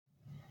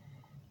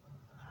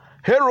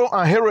Hero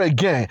and hero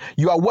again,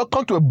 you are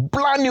welcome to a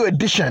brand new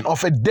edition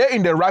of A Day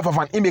in the Life of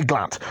an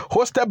Immigrant,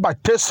 hosted by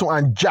Tesu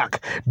and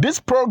Jack.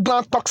 This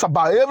program talks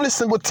about every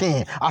single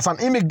thing as an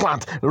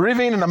immigrant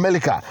living in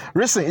America.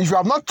 Listen, if you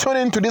have not tuned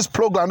into this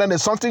program, then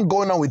there's something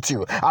going on with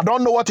you. I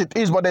don't know what it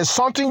is, but there's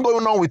something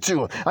going on with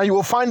you, and you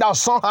will find out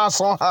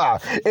somehow.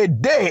 A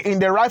Day in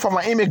the Life of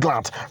an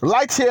Immigrant.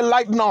 Right here,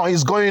 right now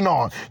is going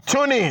on.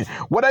 Tune in.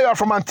 Whether you are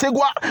from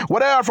Antigua,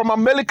 whether you are from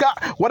America,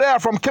 whether you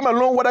are from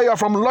Cameroon, whether you are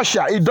from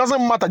Russia, it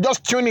doesn't matter.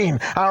 Just tune in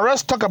and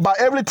let's talk about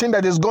everything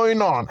that is going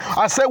on.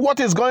 I say what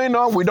is going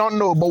on, we don't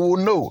know, but we'll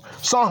know.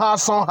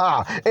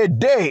 Somehow. A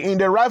Day in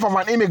the Life of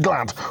an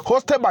Immigrant,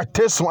 hosted by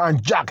Tesu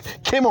and Jack.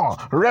 Come on,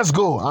 let's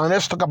go and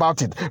let's talk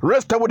about it.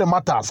 Let's tell what the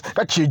matters.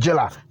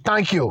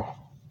 Thank you.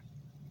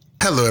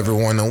 Hello,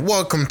 everyone, and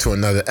welcome to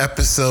another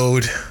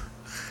episode,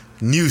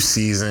 new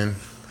season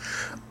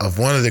of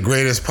one of the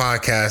greatest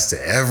podcasts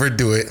to ever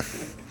do it.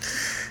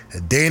 A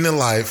Day in the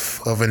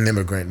Life of an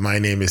Immigrant. My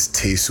name is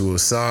Tesu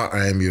Osar.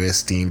 I am your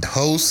esteemed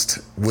host.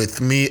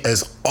 With me,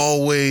 as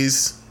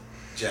always,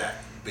 Jack,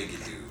 Biggie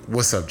Dude.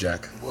 What's up,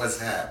 Jack? What's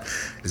happening?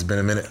 It's been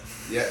a minute.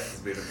 Yeah, it's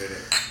been a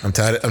minute. I'm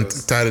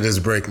tired of this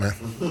break, man.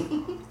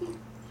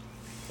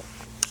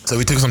 So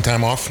we took some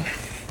time off.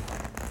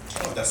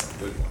 Oh, that's a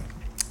good one.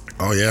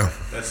 Oh, yeah.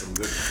 That's some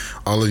good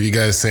one. All of you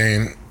guys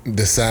saying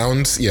the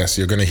sounds, yes,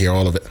 you're going to hear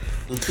all of it.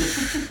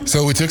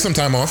 So we took some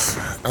time off.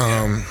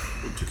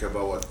 We took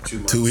about, what, 2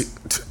 months? 2 weeks?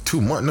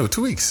 2 months? No,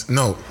 2 weeks.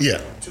 No,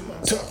 yeah. 2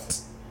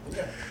 months.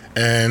 Yeah.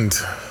 And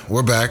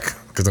we're back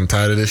because I'm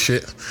tired of this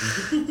shit.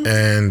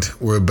 And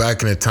we're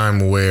back in a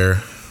time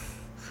where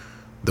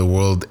the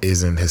world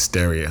is in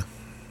hysteria.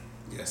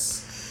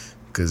 Yes.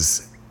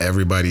 Because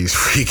everybody's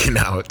freaking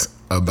out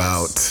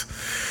about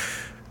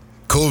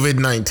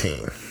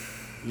COVID-19.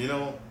 You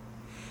know,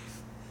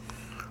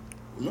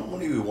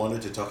 normally we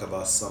wanted to talk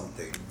about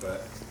something,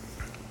 but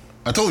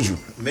I told you.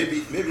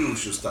 maybe we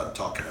should start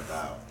talking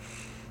about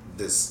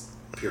this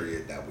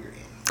period that we're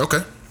in.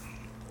 Okay.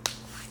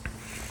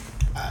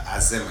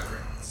 As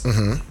immigrants, you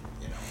know,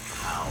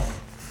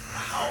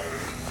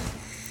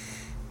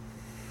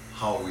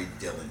 how are we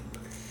dealing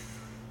with it?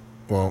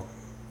 Well,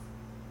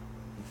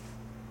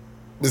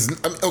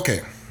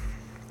 okay.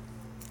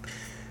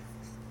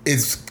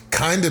 It's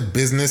kind of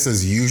business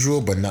as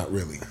usual, but not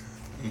really.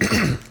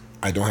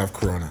 I don't have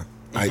corona.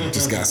 I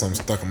just got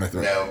something stuck in my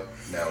throat.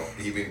 No,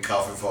 you've been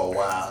coughing for a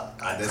while.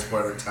 At this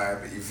point in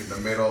time, if in the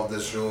middle of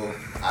the show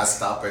I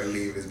stop and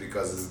leave, it's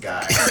because this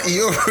guy.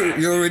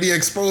 You're already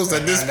exposed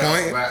at this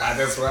point. At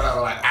this point,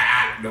 I'm like,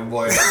 no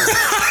boy.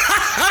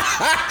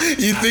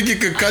 You think you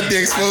could cut the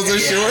exposure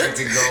short?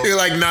 You're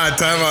like, nah,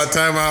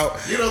 time out.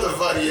 You know, the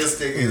funniest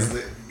thing is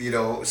that, you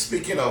know,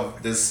 speaking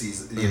of this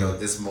season, you know,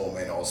 this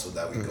moment also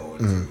that we go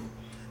into,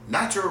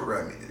 natural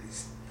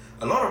remedies.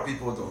 A lot of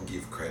people don't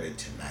give credit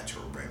to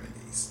natural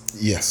remedies.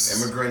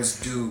 Yes. Immigrants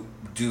do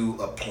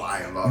apply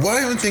a lot. Well,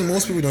 I don't think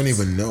most people don't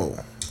even know.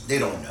 They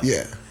don't know.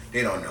 Yeah.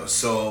 They don't know.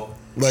 So,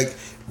 like,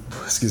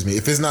 excuse me,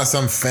 if it's not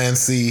some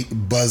fancy,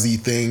 buzzy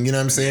thing, you know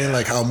what I'm saying? Yeah.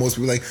 Like how most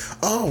people like,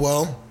 oh,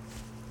 well,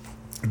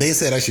 they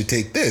said I should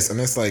take this. And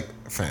it's like,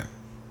 fam,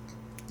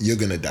 you're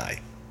going to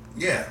die.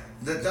 Yeah.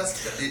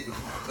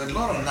 A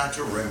lot of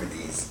natural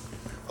remedies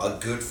are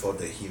good for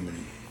the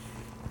human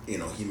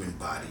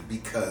body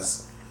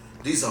because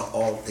these are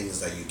all things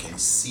that you can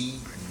see,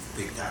 you've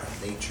picked out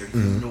of nature,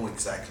 you know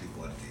exactly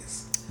what it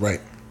is.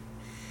 Right.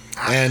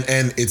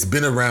 And it's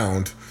been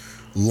around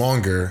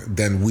longer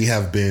than we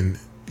have been,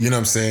 you know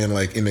what I'm saying,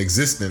 like in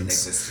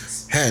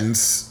existence.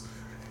 Hence,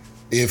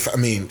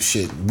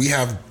 we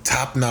have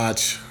top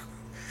notch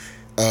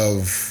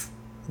of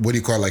what do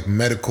you call it, like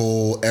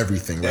medical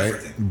everything,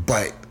 right?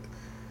 But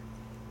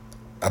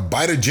a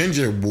bite of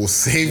ginger will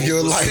save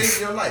your life.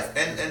 Save your life.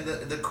 And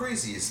the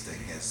craziest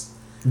thing is,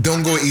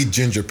 don't go eat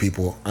ginger,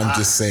 people. I'm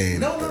just saying.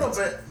 No,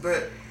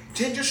 but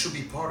ginger should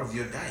be part of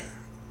your diet.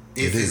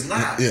 If it's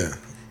not,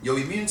 your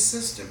immune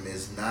system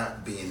is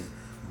not being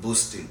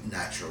boosted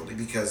naturally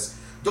because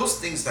those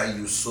things that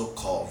you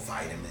so-called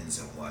vitamins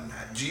and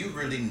whatnot, do you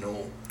really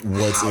know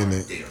what's in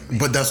it?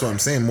 But that's what I'm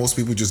saying. Most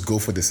people just go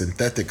for the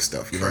synthetic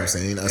stuff. You know what I'm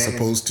saying? As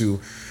opposed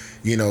to,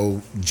 you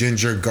know,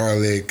 ginger,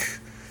 garlic,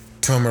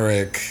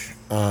 turmeric.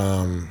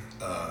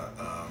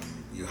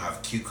 You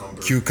have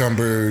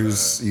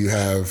cucumbers. You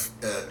have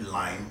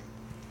lime.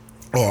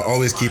 Oh,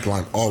 always keep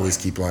lime.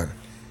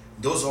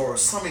 Those are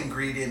some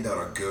ingredients that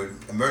are good.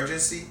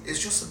 Emergency, it's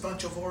just a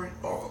bunch of lime.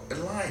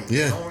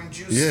 Yeah. Orange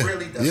juice,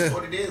 really, that's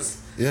what it is.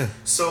 Yeah.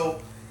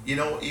 So, you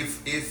know,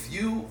 if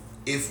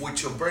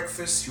with your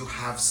breakfast you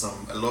have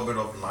a little bit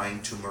of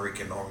lime,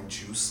 turmeric, and orange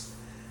juice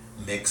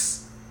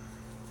mix,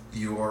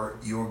 you're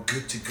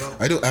good to go.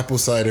 I do apple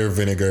cider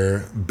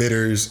vinegar,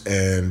 bitters,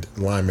 and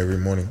lime every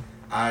morning.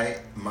 My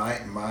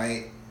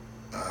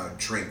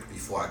drink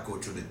before I go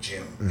to the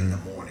gym in the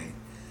morning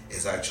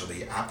is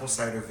actually apple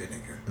cider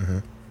vinegar,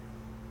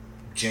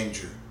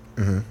 ginger,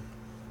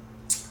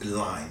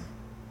 lime,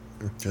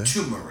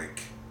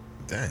 turmeric,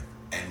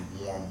 and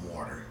warm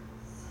water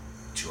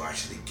to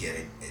actually get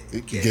it.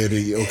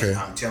 Okay. And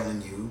I'm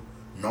telling you,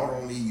 not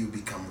only you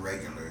become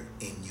regular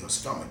in your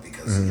stomach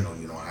because you know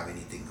you don't have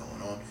anything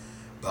going on,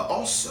 but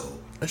also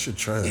I should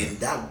try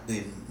that.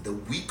 in the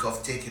week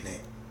of taking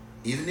it,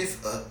 even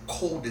if a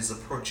cold is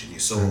approaching you.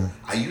 So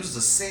I use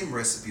the same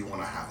recipe when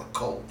I have a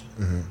cold,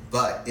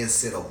 but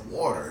instead of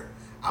water,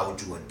 I would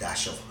do a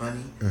dash of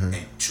honey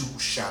and 2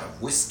 shots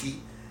of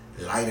whiskey.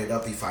 Light it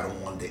up if I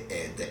don't want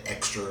the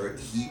extra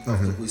heat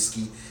of the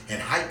whiskey,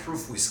 and high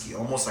proof whiskey,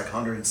 almost like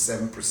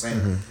 107%,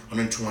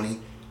 120.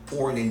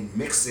 Pour it in,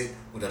 mix it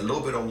with a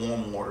little bit of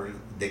warm water.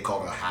 They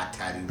call it a hot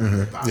toddy when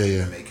they're about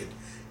to make it.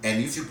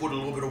 And if you put a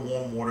little bit of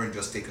warm water and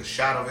just take a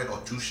shot of it or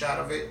 2 shots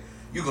of it,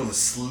 you're gonna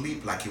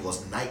sleep like it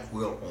was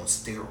NyQuil on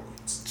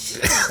steroids.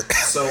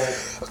 So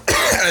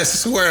I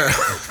swear,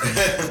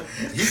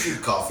 you can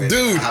cough it,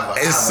 dude.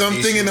 It's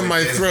something in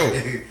my throat.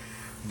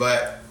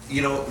 But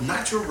you know,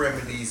 natural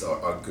remedies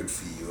are good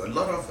for you. A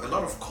lot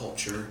of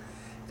culture.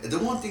 The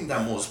one thing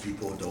that most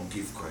people don't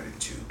give credit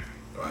to,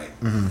 right?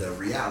 The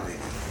reality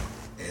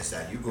is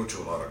that you go to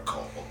a lot of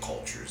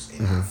cultures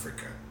in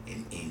Africa,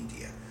 in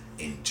India,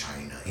 in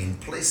China, in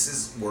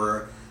places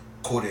where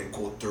quote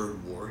unquote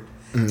third world,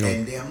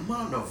 and the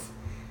amount of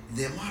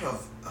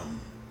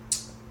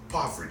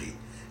poverty,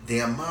 the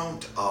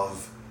amount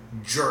of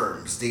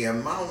germs, the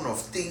amount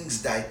of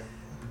things that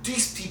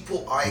these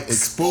people are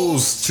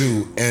exposed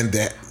to, and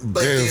that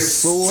but they're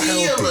so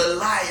still healthy.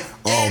 alive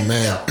and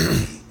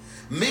healthy.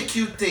 Make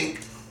you think,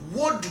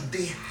 what do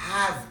they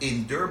have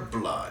in their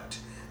blood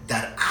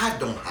that I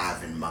don't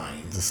have in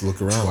mine? Just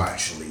look around. To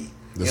actually,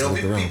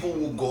 people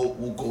will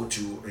go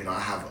to, you know, I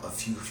have a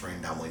few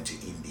friends that went to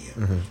India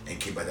and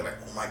came back. They're like,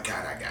 oh my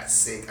God, I got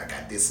sick. I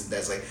got this and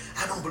that's. Like,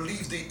 I don't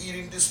believe they're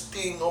eating this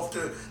thing off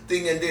the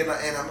thing.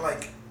 And I'm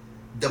like,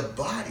 the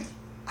body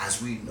as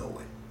we know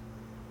it,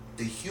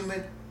 the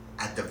human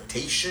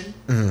adaptation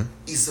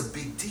is a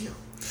big deal.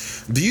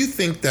 Do you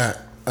think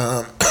that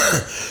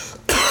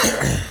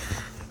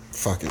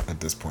fuck it at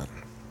this point?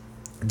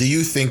 Do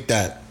you think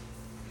that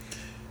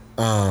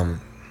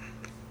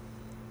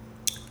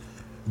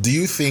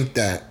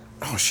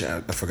oh shit,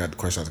 I forgot the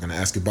question I was going to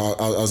ask you about.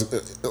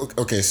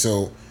 Okay,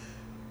 so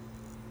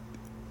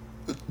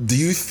do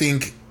you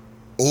think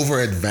over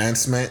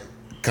advancement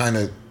kind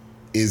of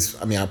is,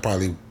 I mean, I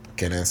probably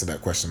can't answer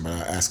that question, but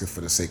I'll ask it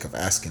for the sake of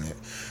asking it.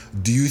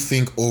 Do you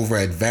think over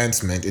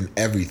advancement in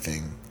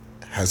everything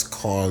has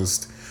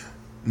caused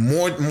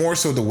more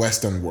so the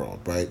Western world,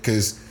 right?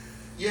 Because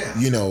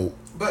you know,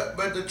 but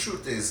the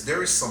truth is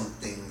there is some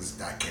things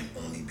that can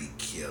only be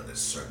killed a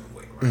certain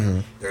way,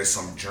 right? There are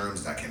some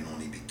germs that can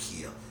only be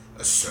killed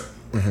a certain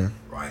way,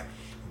 right?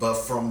 But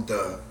from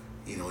the,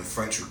 you know, in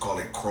French we call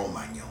it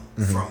Cro-Magnon,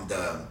 from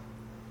the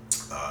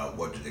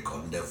what do they call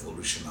it, the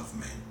evolution of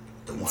man,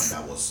 the one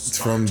that was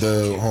from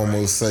the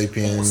Homo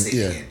sapiens,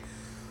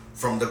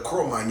 from the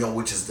Cro-Magnon,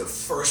 which is the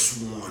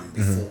first one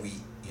before we,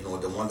 you know,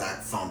 the one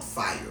that found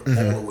fire,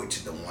 all the way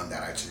to the one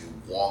that actually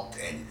walked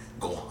and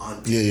go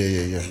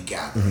hunting and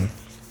gather.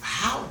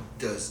 How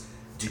did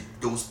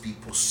those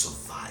people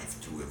survive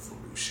through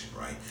evolution,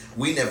 right?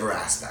 We never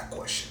asked that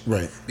question,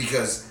 right?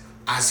 Because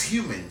as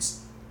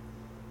humans,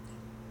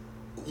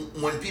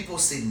 when people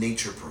say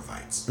nature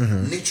provides,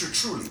 nature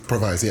truly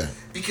provides,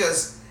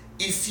 because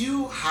if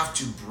you have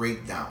to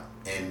break down,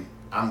 and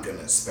I'm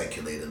gonna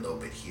speculate a little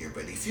bit here,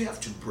 but if you have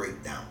to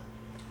break down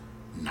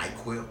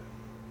NyQuil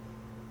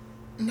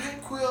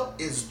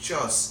is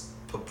just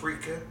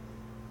paprika,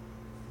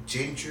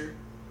 ginger,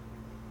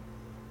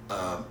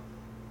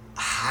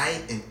 high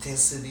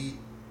intensity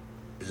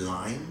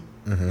lime,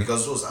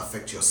 because those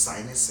affect your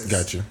sinuses.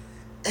 Gotcha.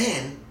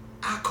 And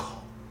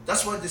alcohol.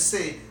 That's why they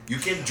say you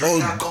can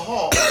drink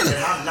alcohol and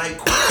have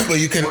NyQuil. But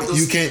you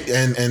can't,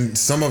 and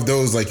some of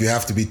those, like, you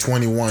have to be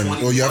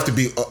 21 or you have to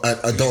be at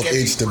adult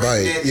age to buy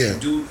it. Yeah.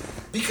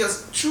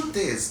 Because truth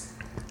is,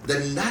 the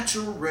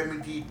natural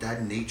remedy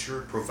that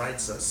nature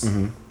provides us,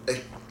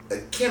 a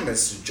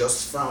chemist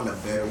just found a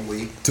better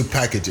way to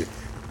package it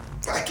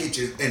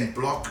and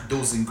block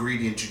those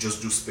ingredients to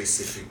just do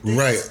specific things.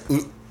 Right.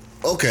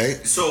 Okay.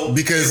 So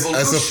because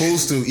as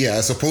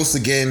opposed to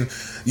getting,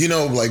 you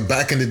know, like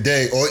back in the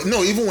day, or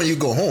no, even when you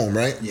go home,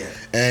 right? Yeah.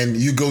 And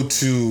you go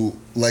to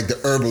like the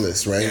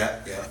herbalist, right?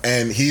 Yeah.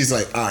 And he's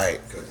like, all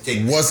right,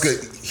 what's good?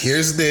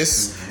 Here's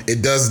this.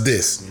 It does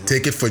this.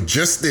 Take it for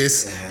just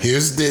this.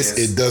 Here's this.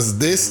 It does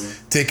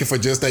this. Take it for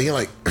just that. You're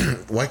like,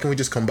 why can't we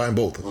just combine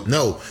both?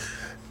 No,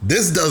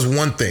 this does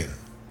one thing.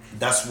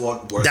 That's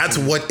what works. That's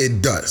what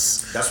it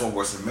does. That's what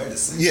works in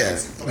medicine. Yeah,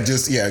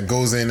 it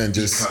goes in and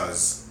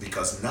just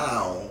because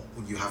now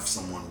you have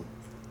someone who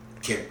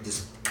kept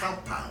this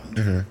compound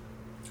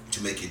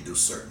to make it do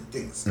certain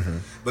things.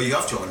 But you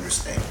have to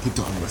understand.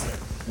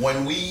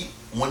 When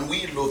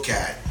we look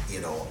at,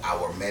 you know,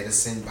 our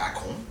medicine back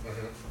home,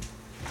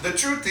 the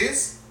truth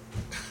is,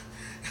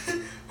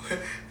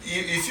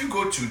 if you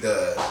go to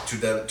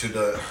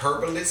the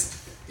herbalist,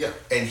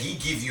 and he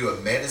give you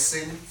a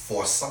medicine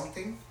for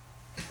something.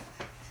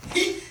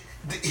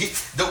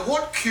 The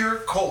word cure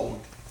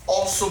cold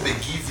also may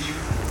give you,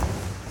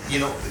 you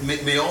know,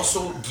 may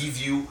also give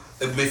you,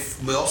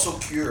 may also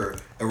cure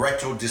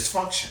erectile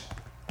dysfunction.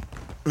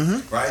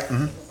 right?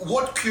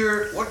 What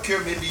cure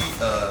maybe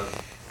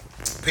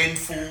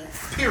painful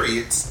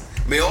periods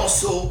may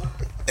also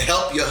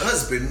help your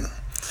husband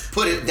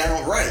put it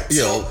down right.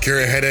 Yo, cure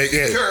a headache.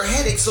 Yeah. Cure a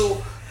headache.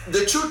 So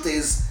the truth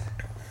is,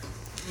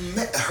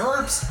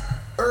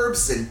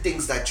 herbs and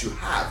things that you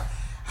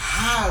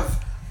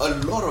have a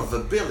lot of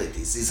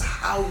abilities. Is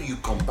how you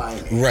combine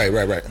it.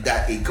 Right.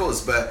 That it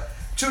goes. But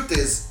truth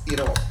is,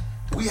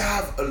 we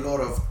have a lot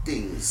of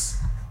things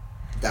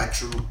that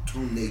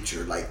through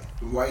nature. Like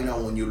right now,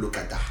 when you look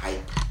at the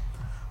hype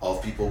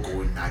of people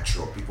going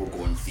natural, people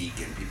going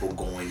vegan, people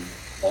going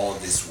all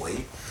this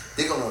way,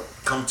 they're gonna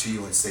come to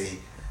you and say,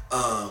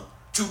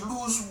 to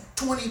lose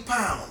 20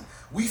 pounds,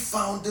 we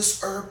found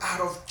this herb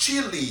out of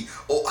Chile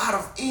or out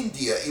of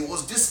India. It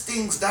was these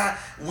things that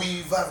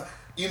we've,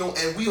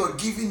 and we are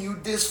giving you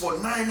this for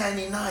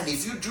 $9.99.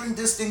 If you drink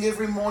this thing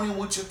every morning,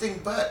 what you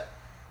think? But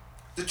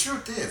the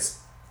truth is,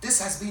 this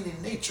has been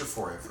in nature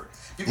forever.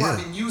 People have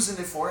been using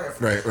it forever.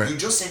 Right. You're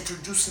just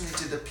introducing it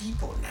to the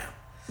people now.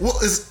 Well,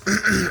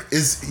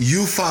 it's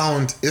you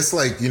found. It's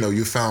like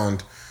you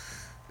found.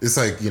 It's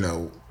like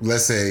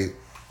let's say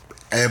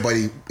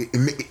everybody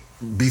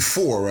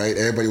before, right?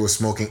 Everybody was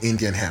smoking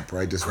Indian hemp,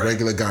 right? Just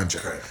regular ganja.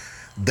 Correct.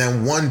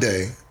 Then one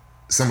day,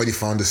 somebody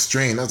found a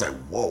strain. I was like,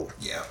 whoa.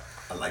 Yeah,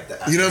 I like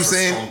that. You know what I'm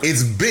saying?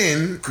 It's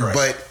been, Correct.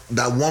 but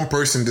that one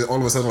person did all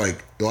of a sudden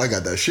like, yo, I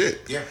got that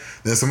shit. Yeah.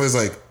 Then somebody's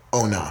like,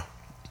 oh nah.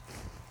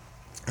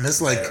 And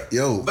it's like,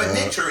 yo. But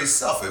nature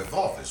itself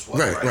evolved as well.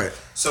 Right.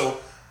 So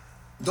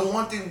the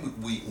one thing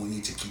we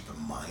need to keep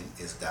in mind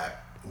is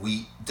that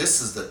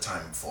this is the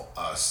time for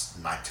us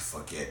not to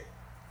forget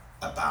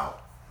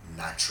about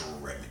natural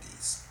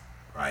remedies,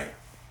 right?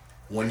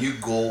 When you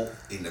go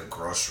in the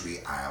grocery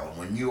aisle,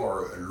 when you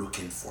are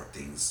looking for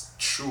things,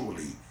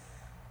 truly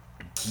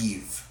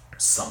give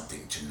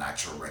something to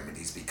natural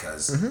remedies,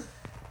 because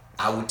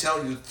I would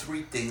tell you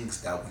 3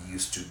 things that we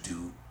used to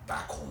do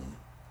back home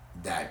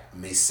that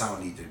may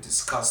sound either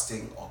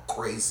disgusting or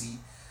crazy,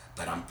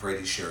 but I'm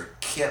pretty sure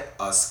kept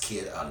us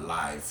kid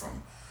alive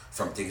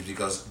from things.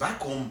 Because back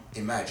home,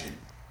 imagine,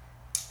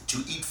 to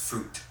eat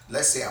fruit,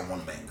 let's say I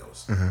want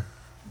mangoes.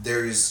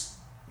 There's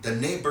the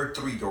neighbor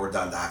 3 doors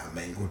down that have a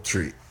mango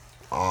tree.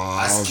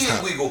 As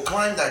kids, we go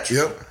climb that tree.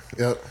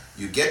 Yep.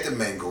 You get the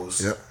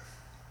mangoes. Yep.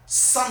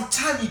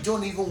 Sometimes you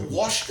don't even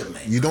wash the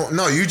mango. You don't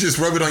know. You just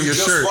rub it on your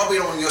shirt. Rub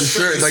it on your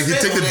shirt. Like you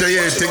take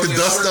the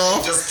dust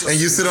off, and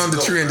you sit on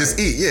the tree and just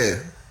eat. Yeah.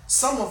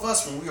 Some of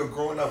us, when we were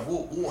growing up,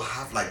 we'll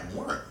have like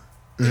worm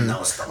in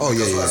our stomach. Oh, yeah,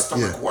 because we yeah, have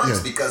stomach worms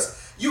yeah.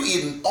 because you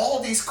eating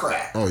all these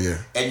crap. Oh yeah.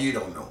 And you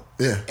don't know.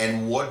 Yeah.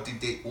 And what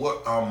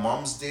our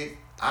moms did?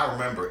 I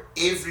remember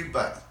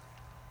everybody.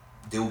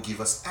 They would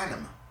give us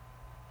enema.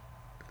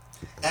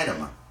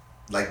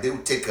 Like they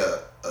would take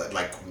a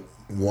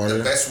water.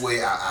 The best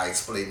way I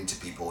explain it to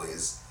people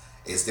is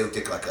they would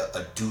take like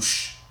a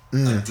douche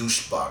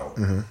bottle.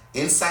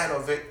 Inside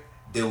of it,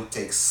 they would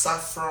take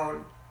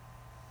saffron,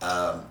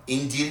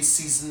 Indian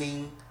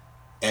seasoning,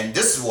 and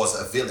this was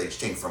a village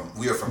thing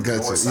we are from the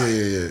north side.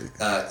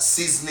 Yeah.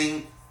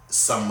 Seasoning,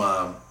 some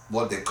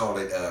what they call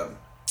it.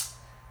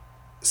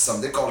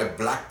 They call it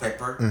black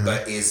pepper,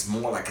 but it's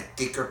more like a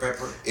thicker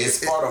pepper.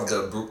 It's part of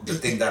the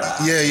thing that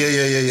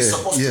it's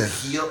supposed to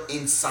heal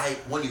inside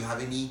when you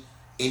have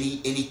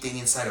anything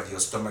inside of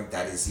your stomach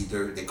that is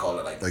either, they call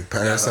it like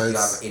parasites. You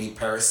have any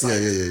parasites.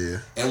 Yeah.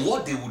 And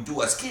what they would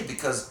do as kids,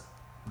 because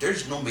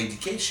there's no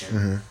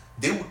medication,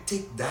 they would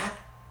take that,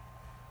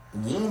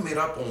 warm it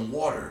up on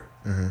water,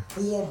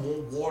 pour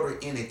more water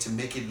in it to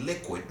make it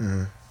liquid.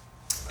 And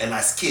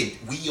as kids,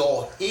 we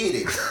all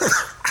hated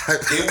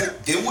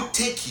it. They would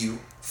take you,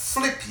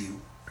 flip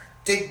you,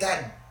 take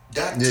that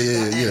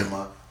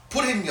enema,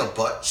 put it in your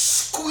butt,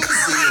 squeeze it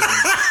in,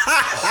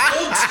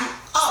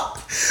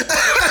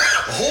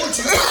 hold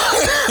you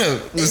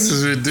up. This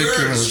is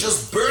ridiculous.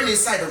 Just burn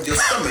inside of your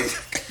stomach,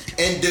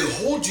 and they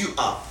hold you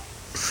up,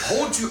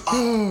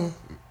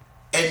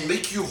 and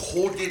make you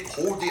hold it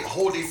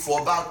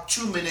for about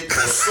 2 minutes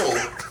or so,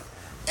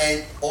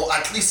 or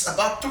at least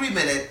about 3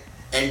 minutes,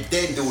 and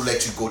then they will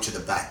let you go to the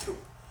bathroom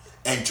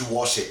and to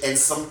wash it. And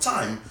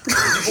sometimes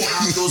people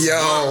have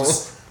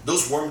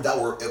those worms that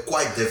were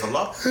quite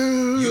developed.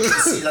 You can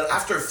see that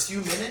after a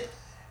few minutes,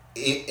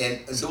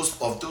 and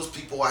those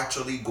people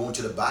actually going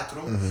to the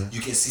bathroom,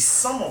 you can see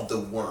some of the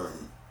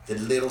worm, the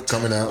little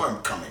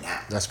worm coming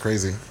out. That's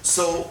crazy.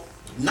 So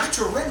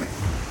natural remedy,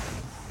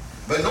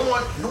 but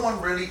no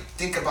one really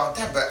think about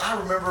that. But I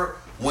remember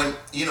when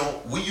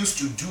we used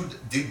to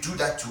do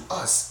that to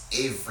us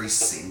every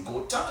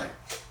single time.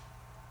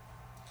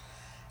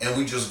 And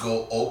we just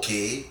go,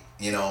 okay,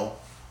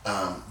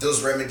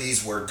 those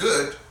remedies were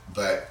good,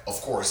 but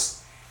of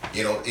course,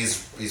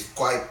 is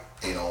quite,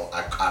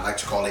 I like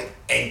to call it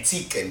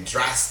antique and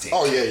drastic.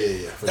 Oh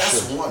yeah.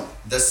 That's one.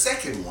 The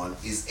second one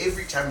is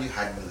every time you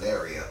had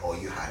malaria or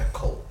you had a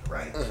cold,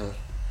 right?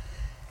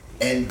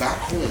 And back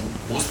home,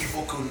 a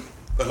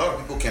lot of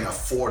people can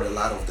afford a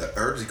lot of the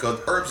herbs because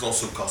herbs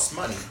also cost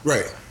money.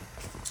 Right.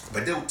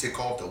 But they would take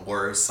off the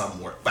words,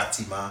 some were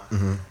Fatima,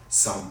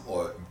 some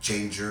or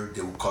ginger,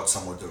 they would cut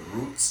some of the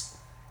roots,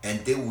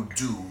 and they will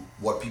do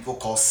what people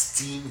call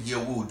steam. Here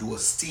we will do a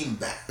steam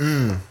bath.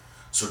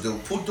 So they'll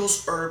put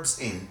those herbs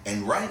in,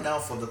 and right now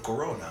for the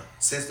corona,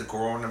 since the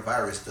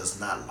coronavirus does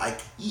not like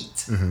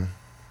heat,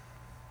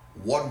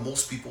 what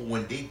most people,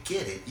 when they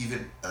get it,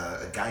 even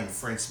a guy in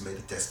France made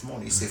a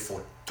testimony, he said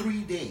for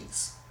 3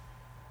 days,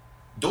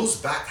 those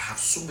baths have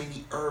so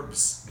many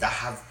herbs that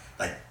have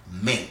like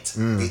mint,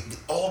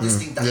 all these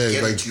things that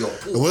get like, into your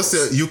pores. What's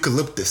the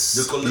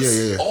eucalyptus?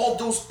 Yeah. All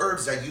those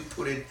herbs that you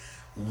put in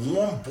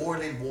warm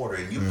boiling water,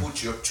 and you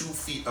put your 2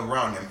 feet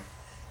around them,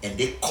 and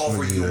they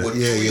cover you with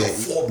 3 or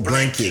 4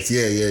 blankets.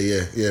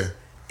 Yeah.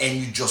 And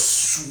you just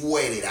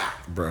sweat it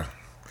out, Bruh.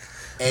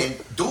 And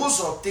those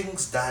are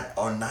things that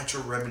are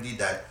natural remedy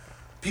that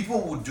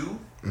people would do.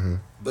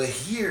 But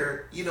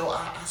here, you know,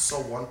 I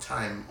saw one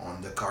time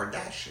on the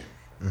Kardashian,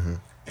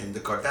 and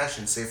the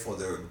Kardashians say for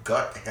their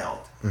gut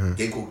health,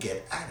 they go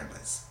get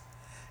enemas.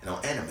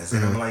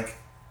 And I'm like,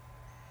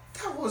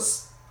 that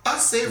was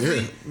us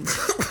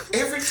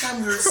every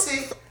time we were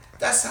sick.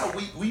 That's how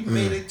we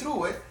made it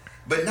through it.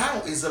 But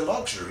now is a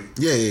luxury.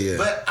 Yeah.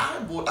 But I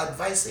would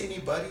advise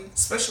anybody,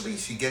 especially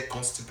if you get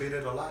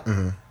constipated a lot,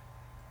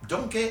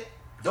 don't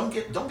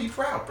be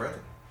proud, brother.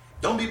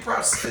 Don't be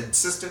proud,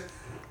 sister.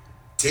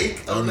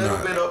 Take a little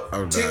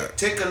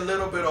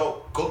bit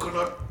of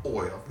coconut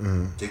oil.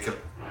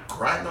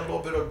 Grind a little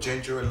bit of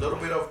ginger, a little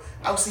bit of,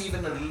 I would say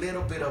even a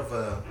little bit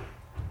of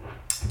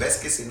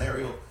best case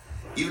scenario,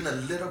 even a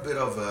little bit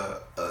of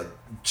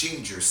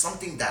ginger,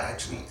 something that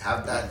actually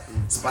have that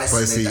spice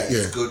in it that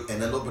is good,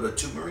 and a little bit of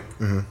turmeric.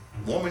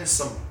 Warm in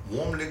some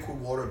warm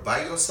liquid water.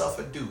 Buy yourself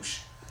a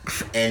douche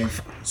and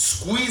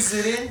squeeze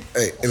it in.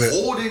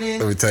 Hold it in.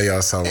 Let me tell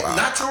y'all something.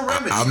 Natural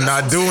remedy. I'm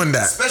not doing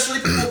that. Especially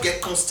people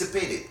get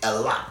constipated a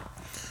lot.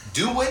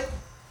 Do it.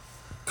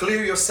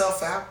 Clear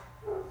yourself out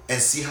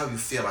and see how you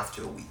feel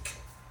after a week.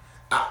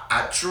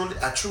 I truly.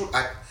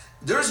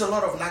 There's a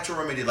lot of natural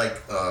remedy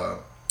like.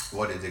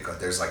 What did they call?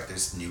 There's like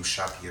this new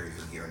shop even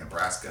here in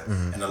Nebraska,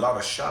 and a lot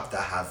of shops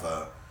that have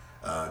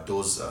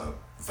those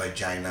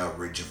vagina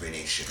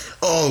rejuvenation.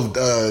 Oh,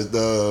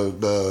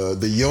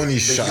 the yoni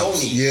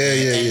shops.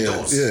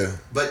 Yeah.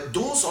 But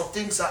those are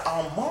things that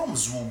our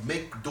moms will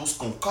make those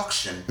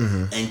concoction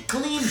and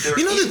clean their.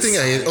 You know the thing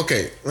I hate.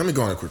 Okay, let me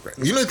go on a quick break.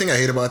 You know the thing I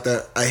hate about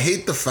that? I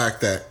hate the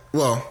fact that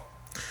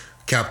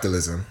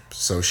capitalism.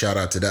 So shout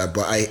out to that.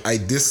 But I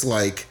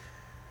dislike.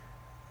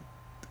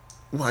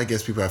 Well, I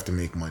guess people have to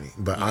make money,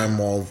 but I'm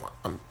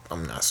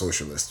not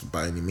socialist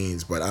by any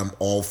means, but I'm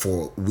all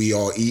for we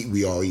all eat.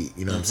 You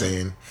know what I'm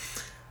saying?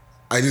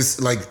 I just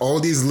like all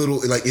these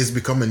little, like it's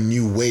become a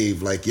new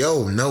wave. Like,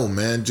 yo, no,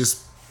 man,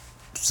 just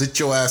sit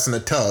your ass in a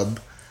tub.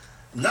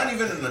 Not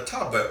even in the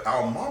tub, but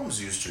our moms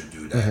used to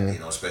do that, you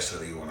know,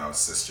 especially when our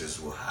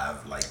sisters will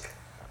have like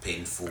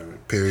painful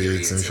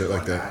periods and shit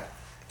like that.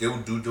 They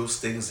would do those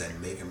things and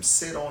make them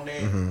sit on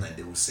it, and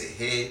they would say,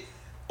 hey,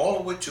 all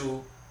the way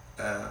to,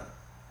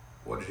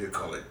 what do you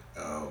call it?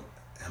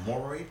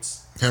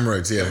 Hemorrhoids?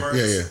 Hemorrhoids, yeah.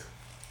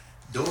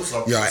 Those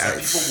are things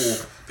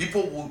that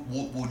people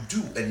will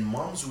do, and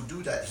moms will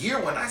do that. Here,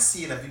 when I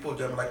see it and people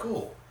do it, I'm like,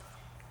 oh,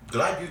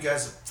 glad you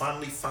guys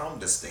finally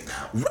found this thing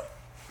out. Bruh.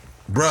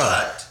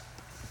 But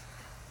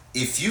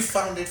if you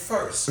found it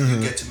first, you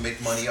get to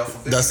make money off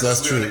of it.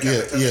 That's true.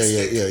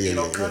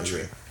 Yeah.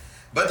 Country.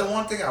 But the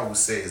one thing I would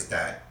say is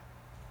that,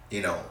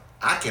 you know,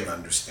 I can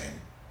understand,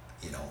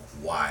 you know,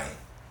 why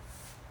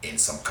in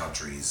some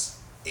countries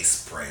it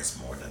spreads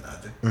more than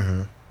other.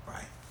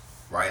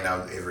 Right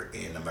now,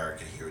 in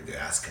America here, they're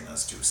asking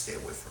us to stay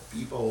away from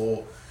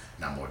people,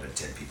 not more than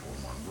 10 people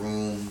in one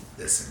room,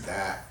 this and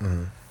that.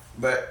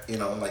 But, you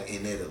know, like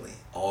in Italy,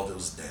 all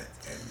those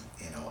deaths, and,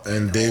 you know.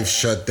 And they've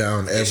shut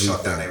down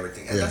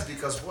everything. And that's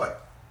because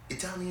what?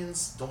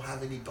 Italians don't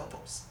have any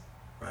bubbles,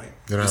 right?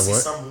 They don't have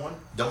what? Someone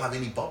don't have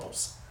any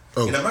bubbles.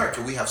 Oh. In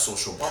America, we have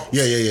social bubbles.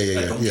 Yeah.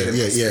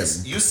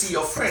 You see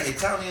your friend,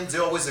 Italians, they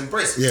always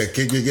embrace it.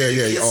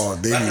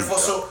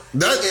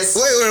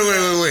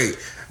 Wait.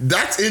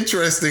 That's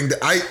interesting.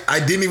 I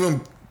didn't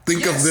even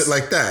think of it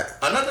like that.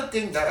 Another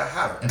thing that I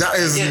have. That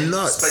is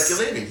nuts.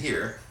 Speculating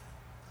here.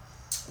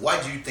 Why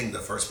do you think the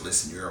first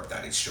place in Europe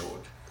that it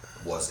showed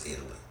was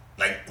Italy?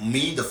 Like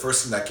me, the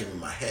first thing that came in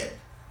my head,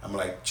 I'm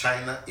like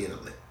China,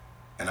 Italy,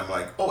 and I'm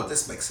like, oh,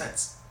 this makes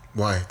sense.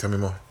 Why? Tell me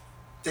more.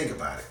 Think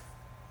about it.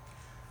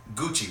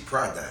 Gucci,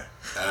 Prada,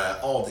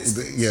 all these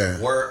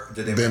things. Where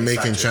did they They're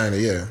making China,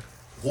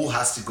 Who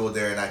has to go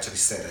there and actually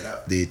set it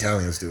up? The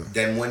Italians do.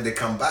 Then when they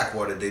come back,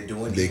 what are they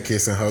doing? They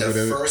kiss and hug.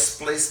 The first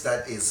place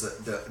that is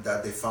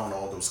that they found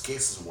all those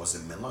cases was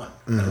in Milan.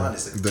 Milan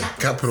is the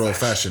capital of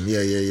fashion.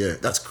 Yeah.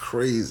 That's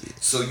crazy.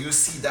 So you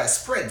see that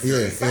spread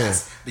very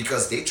fast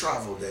because they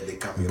travel there, they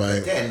come here.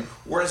 But then,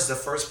 where's the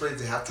first place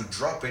they have to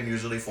drop in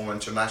usually for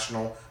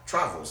international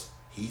travels?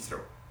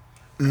 Heathrow.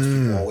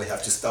 People always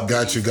have to stop.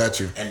 Got you.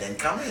 And then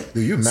come in.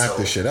 Dude, you mapped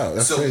this shit out.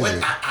 That's crazy. So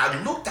when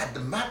I looked at the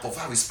map of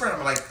how it spread,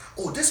 I'm like,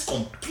 oh, this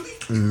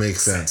completely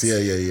makes sense. Yeah.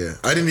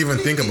 I didn't even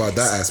think about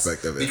that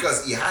aspect of it.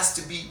 Because it has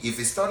to be, if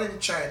it started in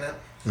China,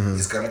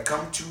 it's going to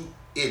come to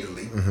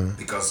Italy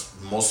because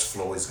most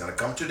flow is gonna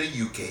come to the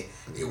UK.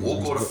 It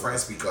will go to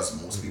France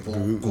because most people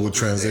will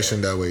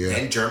transition that way. Yeah.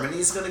 And Germany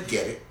is gonna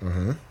get it.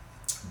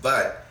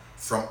 But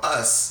from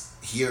us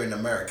here in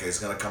America, it's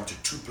gonna come to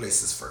two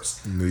places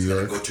first. It's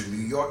gonna go to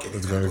New York and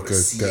it's gonna go to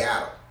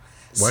Seattle.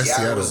 Why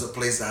Seattle is the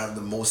place that have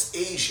the most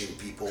Asian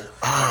people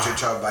to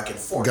travel back and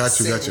forth.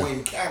 Same way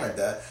in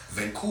Canada,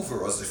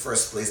 Vancouver was the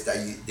first place that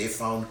they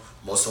found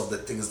most of the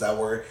things that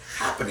were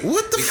happening.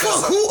 What the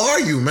fuck? Who are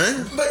you,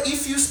 man? But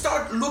if you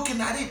start looking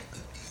at it,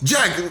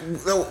 Jack,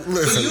 no,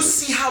 listen. But you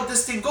see how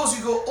this thing goes,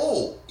 you go,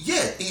 oh,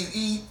 yeah,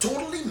 it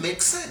totally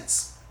makes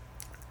sense.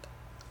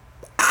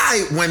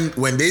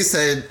 When they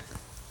said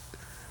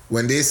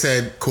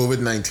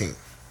COVID-19,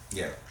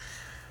 yeah,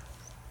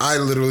 I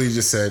literally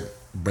just said,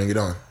 bring it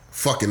on.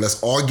 Fuck it,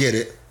 let's all get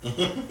it.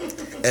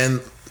 And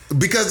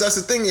because that's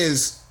the thing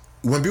is,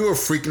 when people were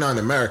freaking out in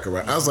America,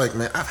 right? I was like,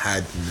 man, I've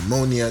had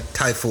pneumonia,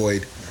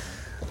 typhoid,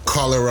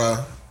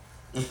 cholera,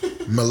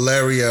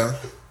 malaria.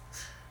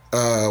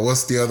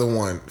 What's the other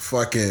one?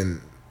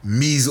 Fucking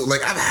measles.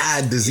 Like I've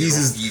had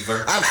diseases.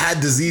 I've had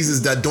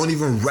diseases that don't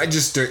even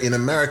register in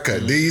America.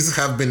 These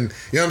have been, you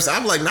know what I'm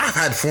saying? I'm like, nah, I've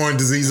had foreign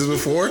diseases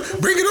before.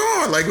 Bring it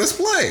on. Like, let's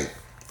play.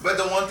 But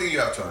the one thing you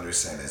have to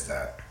understand is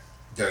that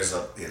there's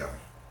a,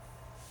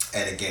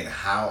 and again,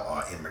 how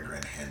are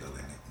immigrants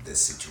handling this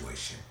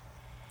situation?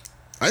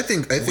 I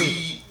think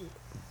we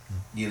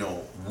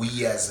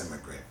as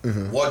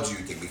immigrants, what do you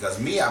think? Because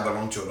I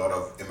belong to a lot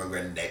of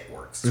immigrant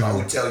networks. So I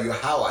would tell you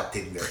how I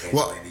think they're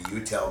handling it. You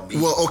tell me.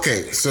 Well,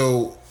 okay,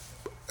 so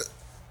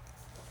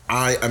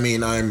I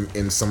mean, I'm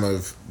in some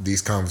of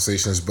these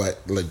conversations, but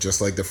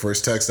just like the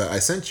first text that I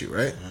sent you,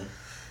 right?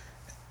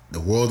 The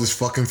world is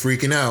fucking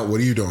freaking out.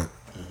 What are you doing?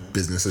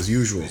 Business as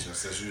usual.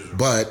 Business as usual.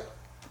 But,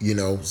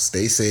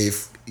 stay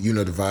safe. You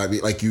know the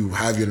vibe. Like, you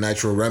have your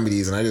natural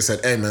remedies. And I just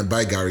said, hey, man,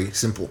 bye, Gary.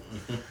 Simple.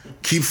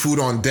 Keep food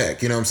on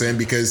deck. You know what I'm saying?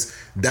 Because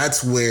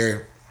that's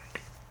where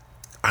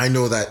I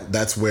know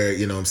that's where,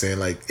 you know what I'm saying?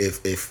 Like,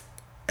 if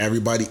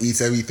everybody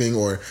eats everything,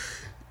 or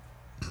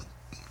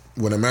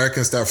when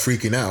Americans start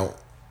freaking out,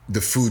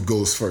 the food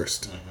goes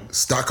first.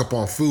 Stock up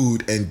on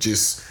food and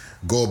just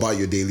go about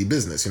your daily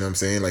business. You know what I'm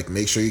saying? Like,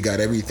 make sure you got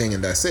everything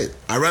and that's it.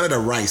 I ran out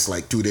of rice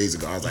like 2 days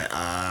ago. I was like,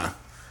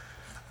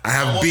 I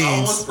have beans. I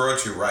almost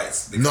brought you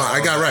rice. No,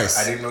 I got rice.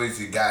 I didn't know if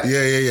you got it.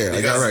 Yeah.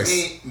 I got rice.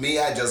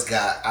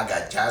 I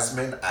got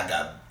jasmine. I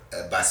got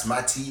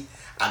basmati.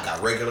 I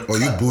got regular. Oh,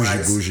 you bougie,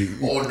 rice. bougie.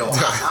 Oh no,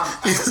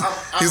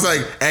 He's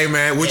like, hey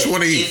man, which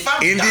one are you?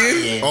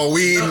 Indian? Or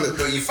we eating?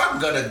 No, if I'm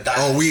gonna die,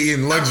 oh, we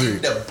eating luxury. I'm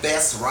eating the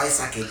best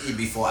rice I can eat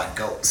before I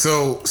go.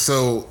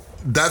 So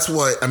that's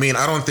what I mean.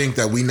 I don't think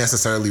that we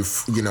necessarily,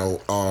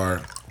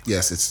 are.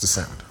 Yes, it's the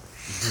sound.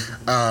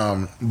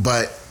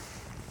 But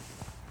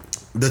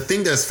the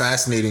thing that's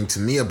fascinating to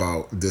me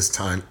about this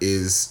time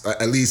is,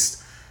 at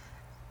least,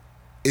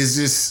 is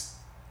just,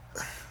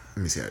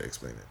 let me see how to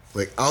explain it.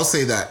 Like, I'll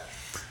say that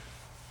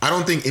I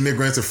don't think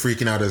immigrants are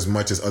freaking out as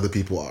much as other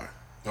people are.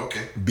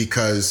 Okay.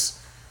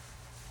 Because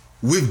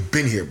we've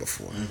been here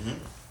before.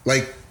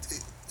 Like,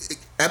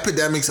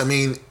 epidemics, I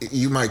mean,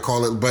 you might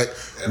call it, but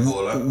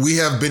we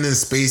have been in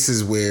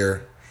spaces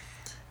where,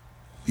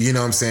 you know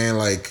what I'm saying?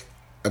 Like,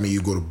 I mean,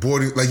 you go to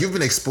boarding, like, you've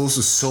been exposed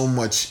to so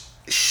much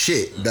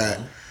shit that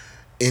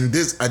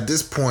at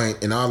this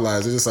point in our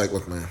lives, it's just like,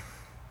 look, man,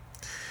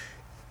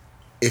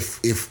 if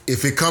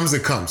it comes,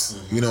 it comes.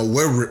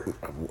 We're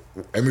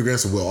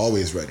immigrants, we're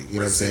always ready. You know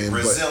what I'm saying?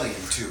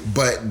 Resilient too.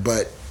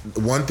 But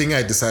one thing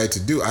I decided to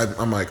do,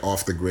 I'm like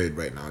off the grid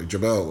right now.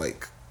 Jabel,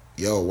 like,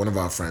 one of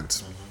our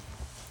friends,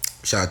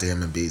 shout out to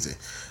him and Beezy.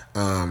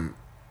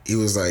 He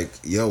was like,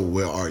 yo,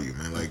 where are you,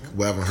 man? Like,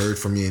 we haven't heard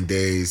from you in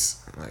days.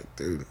 I'm like,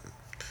 dude.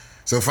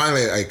 So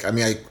finally, I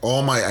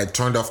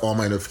turned off all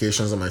my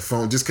notifications on my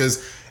phone just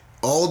because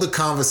all the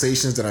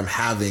conversations that I'm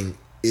having,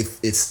 if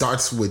it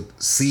starts with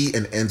C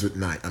and ends with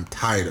 9, I'm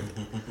tired of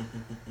it.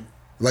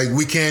 Like,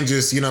 we can't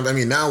just,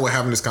 now we're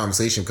having this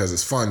conversation because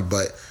it's fun,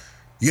 but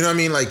you know what I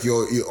mean? Like,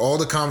 all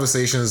the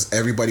conversations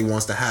everybody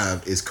wants to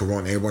have is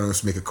Corona. Everyone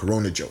wants to make a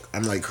Corona joke.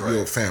 I'm like, correct.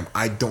 Yo, fam,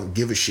 I don't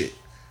give a shit.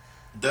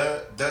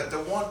 The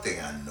one thing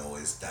I know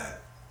is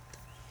that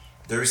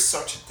there is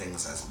such a thing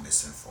as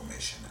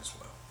misinformation as well.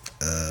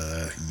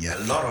 Yeah.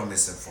 A lot of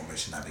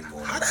misinformation have been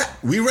going on.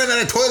 We ran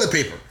out of toilet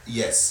paper.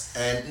 Yes.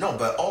 And no,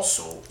 but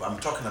also, I'm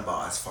talking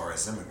about as far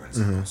as immigrants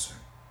are concerned.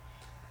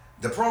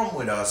 The problem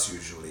with us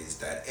usually is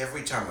that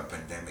every time a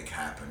pandemic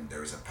happened,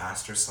 there is a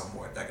pastor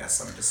somewhere that got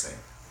something to say.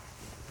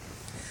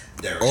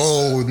 No.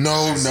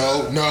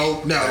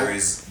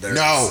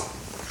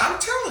 I'm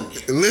telling you.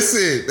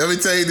 Listen, let me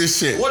tell you this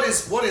shit. What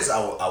is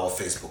our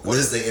Facebook? What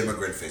is the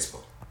immigrant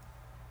Facebook?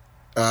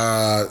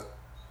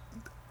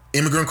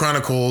 Immigrant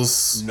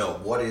Chronicles. No,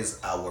 what is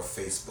our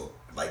Facebook?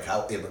 Like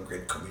how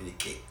immigrants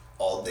communicate,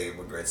 all the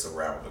immigrants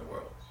around the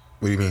world.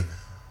 What do you mean?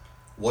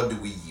 What do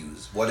we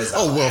use? What is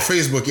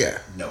Facebook, yeah.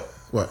 No.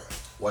 What?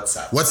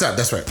 WhatsApp,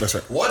 that's right.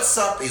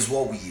 WhatsApp is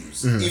what we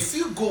use. If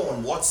you go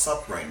on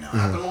WhatsApp right now,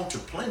 I belong to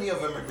plenty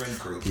of immigrant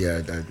groups. Yeah,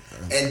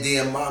 and the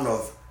amount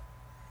of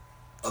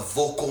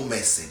vocal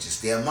messages,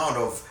 the amount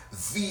of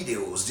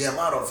videos, the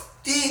amount of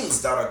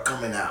things that are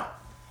coming out.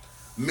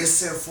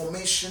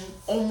 Misinformation,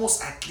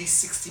 almost at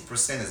least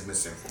 60% is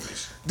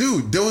misinformation.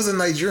 Dude, there was a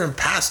Nigerian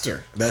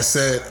pastor that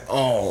said,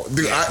 "Oh,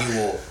 dude,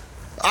 Yeah,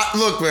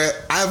 look, man,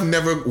 I've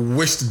never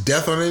wished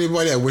death on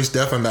anybody. I wish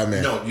death on that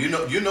man." No,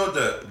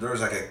 there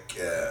was like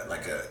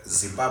a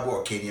Zimbabwe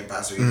or Kenyan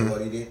pastor. You know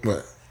what he did?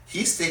 What?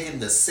 He's taking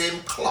the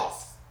same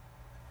cloth,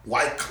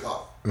 white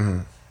cloth,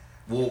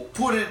 will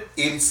put it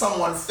in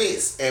someone's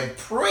face and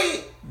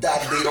pray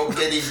that they don't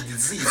get any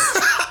disease.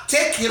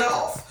 Take it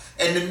off.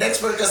 And the next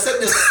person can say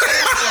the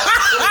same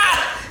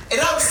cloth.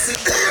 And I'm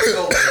sitting there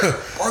going,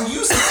 are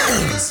you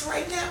serious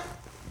right now?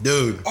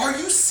 Dude. Are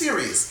you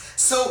serious?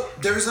 So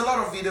there's a lot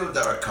of videos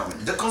that are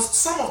coming.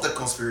 Some of the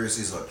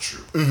conspiracies are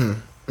true.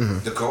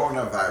 The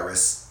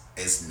coronavirus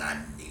is not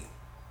new.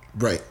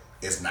 Right.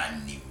 It's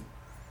not new.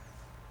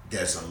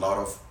 There's a lot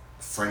of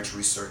French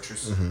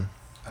researchers,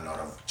 a lot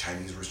of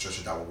Chinese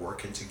researchers that were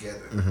working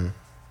together.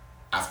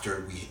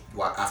 After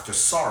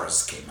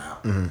SARS came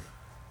out,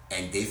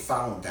 and they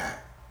found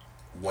that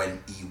when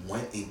it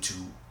went into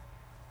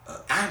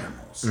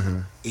animals,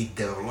 it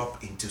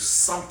developed into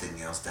something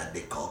else that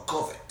they call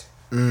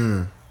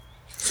COVID.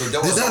 So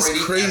there was that's already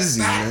crazy,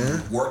 a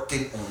patent man.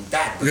 working on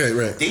that. But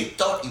Right. they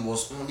thought it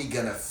was only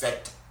going to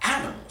affect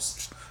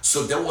animals.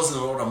 So there wasn't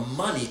a lot of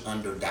money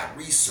under that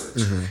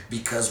research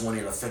because when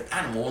it affected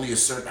animals, only a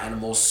certain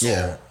animal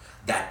saw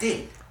that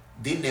thing.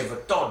 They never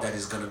thought that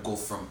it's going to go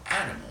from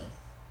animal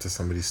To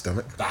somebody's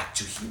stomach. back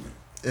to human.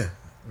 Yeah.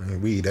 I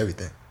mean, we eat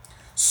everything.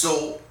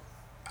 So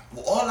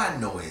all I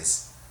know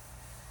is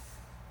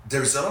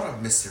there's a lot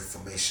of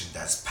misinformation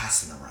that's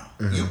passing around.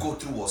 You go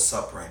through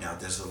WhatsApp right now,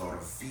 there's a lot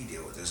of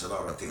video, there's a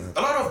lot of things,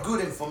 a lot of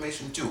good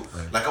information too.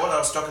 Like what I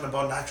was talking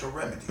about, natural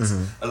remedies.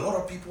 A lot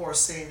of people are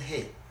saying,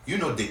 hey, you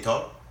know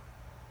Dettol?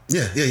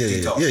 Yeah.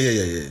 Dettol.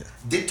 Yeah.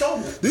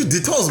 Dettol. Dude,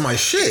 Dettol's my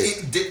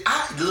shit.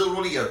 I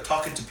literally are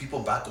talking to people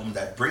back home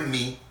that bring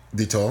me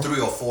Dettol. 3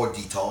 or 4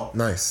 Dettol.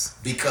 Nice.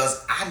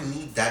 Because I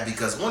need that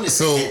because one is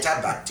So,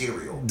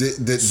 antibacterial.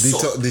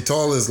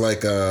 Dettol is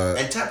like a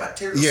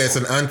Antibacterial. yeah, it's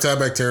an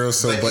antibacterial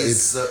soap, but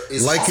it's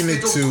liken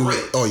it to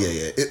grade. oh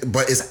yeah.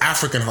 But it's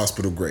African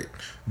hospital grade.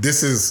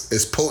 This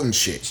is potent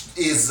shit.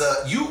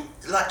 You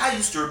like I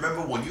used to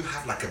remember when you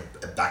have like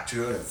a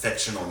bacterial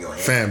infection on your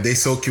hand. Fam, they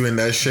soak you in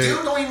that shit.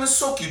 They don't even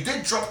soak you.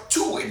 They drop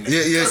 2 in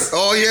there. Yeah.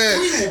 Oh yeah.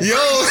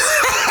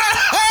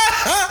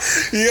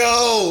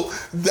 Yo,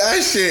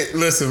 that shit.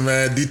 Listen,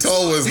 man.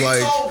 Dettol was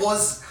like.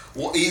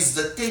 Dettol is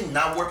the thing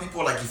now where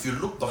people like if you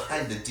look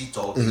behind the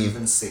Dettol, they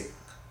even say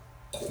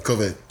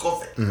COVID.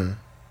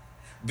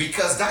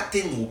 Because that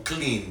thing will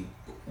clean,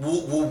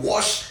 will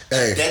wash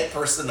a dead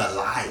person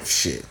alive.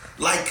 Shit.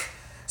 Like.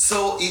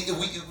 So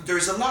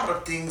there's a lot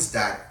of things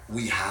that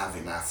we have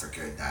in Africa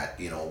that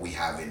we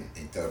have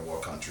in third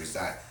world countries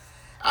that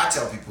I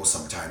tell people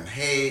sometimes,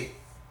 hey,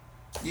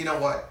 you know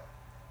what?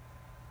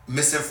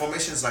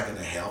 Misinformation is not going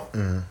to help.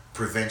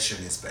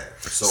 Prevention is better.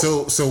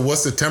 So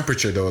what's the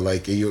temperature though?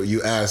 Like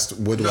you asked,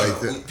 what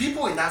do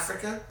people in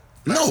Africa?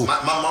 No.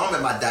 My mom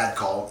and my dad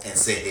called and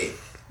said, hey,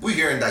 we're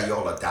hearing that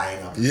y'all are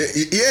dying up.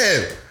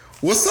 Yeah.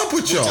 What's up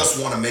with y'all? We just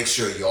want to make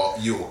sure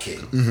you're okay.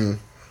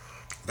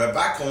 But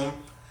back home.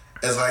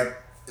 It's like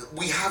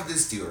we have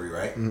this theory,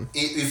 right?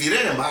 If you're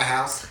in my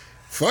house,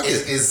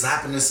 it's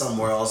happening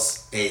somewhere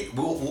else. Hey,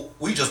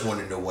 we just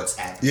want to know what's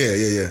happening.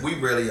 Yeah. We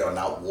really are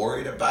not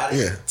worried about it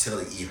Yeah. until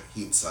it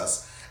hits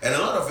us. And a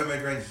lot of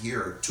immigrants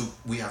here too,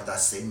 we have that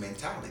same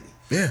mentality.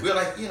 Yeah. We're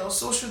like,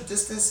 social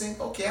distancing.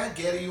 Okay, I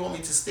get it. You want me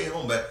to stay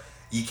home, but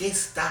you can't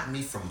stop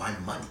me from my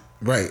money.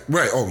 Right.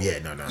 Oh yeah,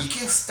 no. You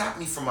can't stop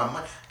me from my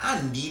money.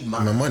 I need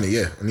my money.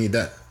 Yeah, I need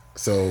that.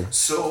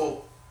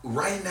 So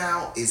right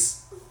now is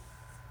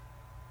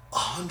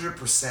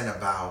 100%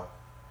 about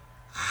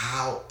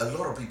how a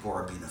lot of people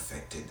are being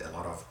affected. And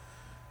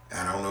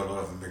I don't know, a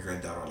lot of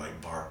immigrants that are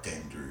like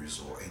bartenders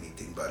or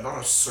anything, but a lot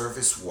of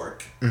service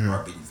work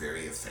are being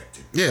very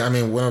affected. Yeah, I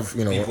mean,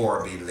 people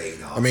are being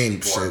laid off. I mean,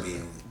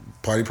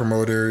 party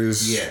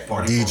promoters,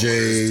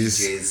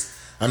 DJs.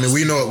 I mean,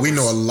 we know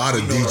a lot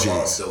of DJs. A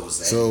lot of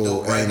those.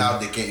 So right now,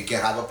 you can't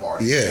have a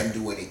party. You can't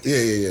do anything.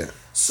 Yeah.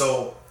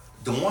 So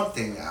the one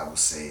thing I would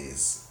say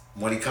is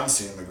when it comes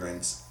to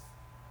immigrants,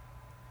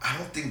 I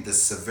don't think the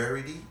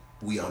severity,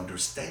 we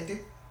understand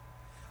it,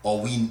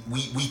 or we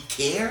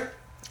care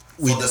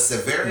for the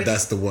severity.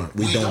 That's the one.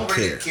 We don't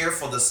really care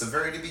for the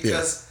severity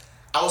because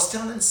I was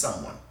telling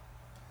someone,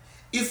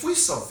 if we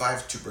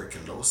survive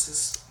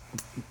tuberculosis,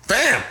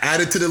 bam,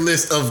 add it to the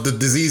list of the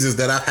diseases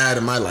that I've had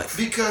in my life.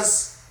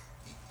 Because,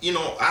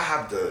 I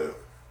have the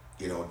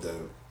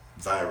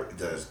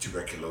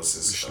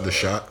tuberculosis, the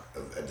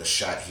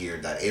shot here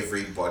that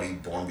everybody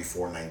born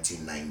before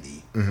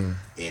 1990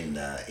 in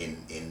a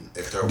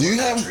third world country. Do you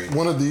have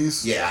one of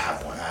these? Yeah, I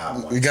have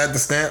one. You got the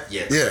stamp?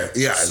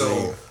 Yeah.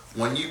 So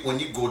when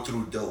you go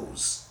through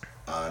those,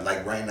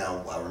 like right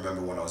now, I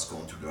remember when I was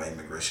going through the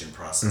immigration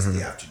process, they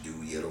have to do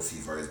yellow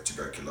fever,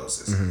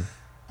 tuberculosis.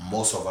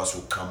 Most of us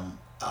will come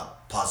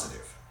up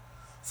positive.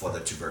 for the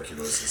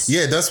tuberculosis.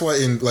 Yeah, that's why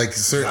in like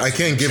certain, I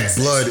can't give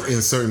blood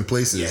in certain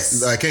places.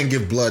 Yes. I can't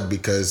give blood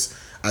because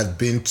I've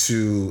been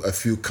to a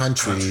few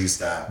countries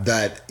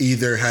that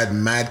either had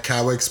mad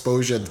cow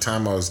exposure at the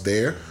time I was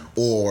there,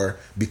 or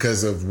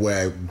because of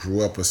where I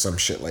grew up or some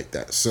shit like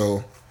that.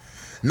 So,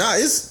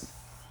 it's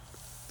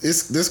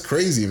this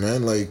crazy,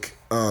 man. Like,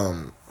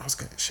 I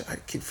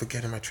keep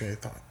forgetting my train of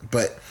thought,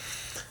 but.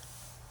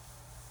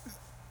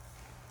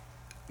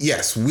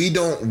 Yes, we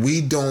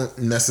don't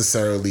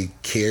necessarily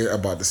care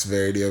about the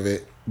severity of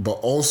it, but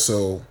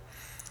also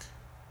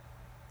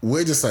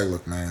we're just like,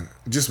 look, man,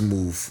 just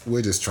move.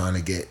 We're just trying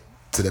to get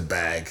to the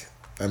bag.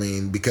 I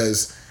mean,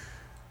 because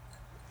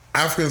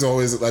Africans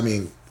always, I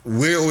mean,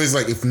 we're always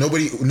like, if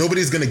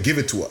nobody's gonna give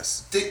it to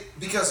us.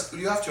 Because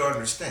you have to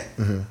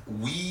understand,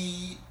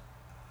 we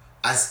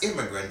as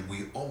immigrants,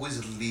 we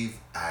always live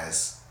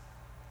as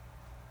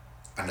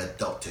an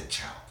adopted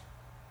child.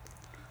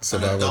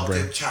 An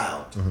adopted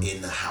child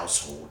in the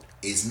household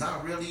is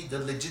not really the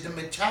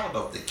legitimate child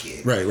of the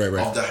kid, right.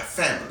 of the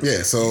family.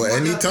 Yeah, so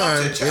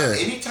anytime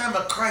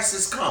a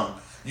crisis comes,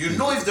 you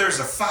know if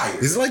there's a fire.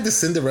 Is it like the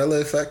Cinderella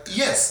effect?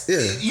 Yes. Yeah.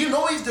 You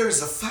know if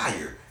there's a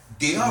fire,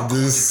 they are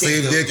going to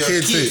save take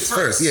their kids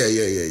first. Yeah.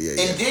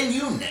 And then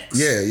you next.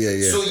 Yeah.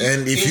 So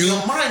and if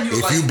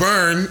you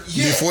burn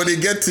before they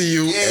get to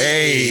you,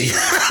 hey.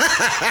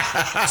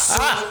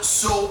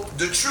 So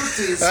the truth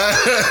is,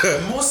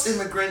 most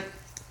immigrants.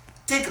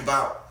 Think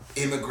about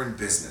immigrant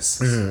business.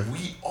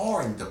 We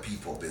are in the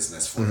people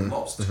business for the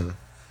most.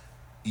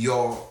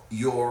 Your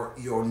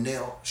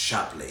nail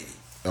shop lady.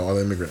 All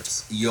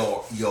immigrants.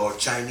 Your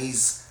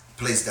Chinese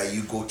place that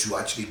you go to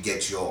actually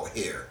get your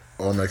hair.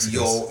 All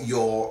Mexicans.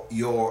 Your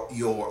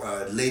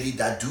lady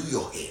that do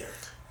your hair.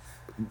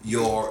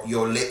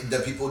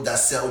 The people that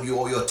sell you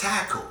all your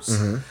tacos.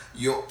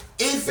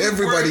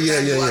 Everybody.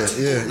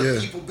 The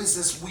people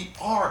business.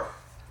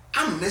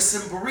 I'm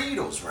missing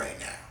burritos right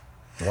now.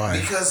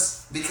 Why?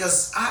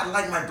 Because I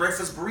like my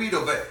breakfast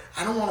burrito, but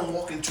I don't want to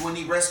walk into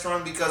any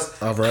restaurant because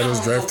Alvarado's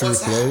drive-thru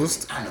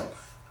closed. I know,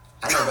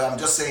 but I'm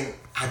just saying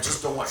I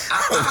just don't want.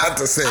 I was about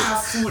to say I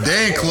have food.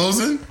 They ain't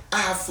closing.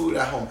 I have food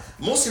at home.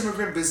 Most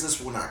immigrant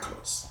business will not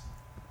close.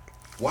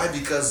 Why?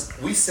 Because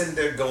we sitting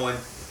there going,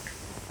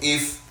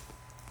 if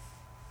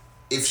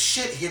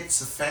shit hits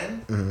the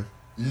fan,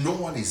 no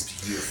one is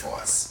here for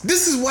us.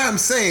 This is why I'm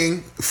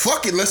saying,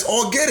 fuck it, let's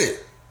all get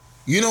it.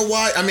 You know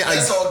why? I mean,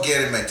 let's all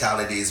get it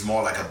mentality is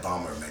more like a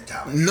bomber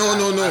mentality. No. I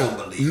don't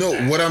believe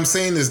that. What I'm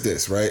saying is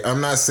this, right? I'm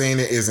not saying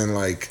it isn't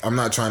like, I'm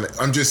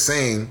just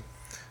saying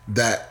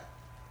that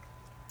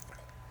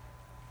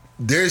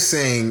they're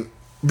saying,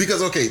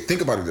 because, okay, think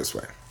about it this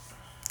way.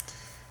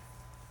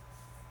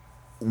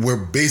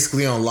 We're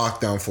basically on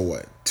lockdown for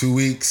what? 2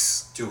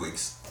 weeks? 2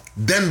 weeks.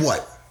 Then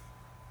what?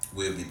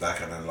 We'll be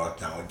back on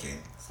lockdown again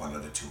for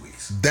another 2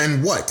 weeks.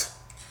 Then what?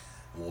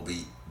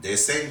 They're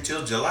saying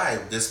till July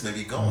this may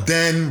be going.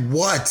 Then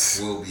what?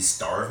 We'll be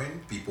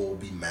starving. People will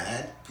be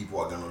mad. People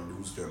are going to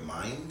lose their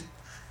mind.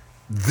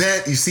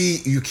 Then, you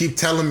see, you keep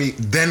telling me,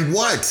 then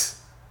what?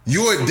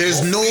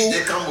 There's no...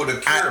 They come with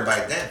a cure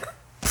by then.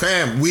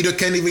 Fam, we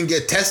can't even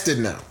get tested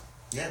now.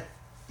 Yeah.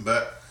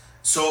 But,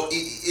 so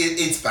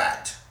it's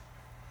bad.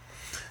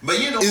 But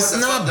you know it's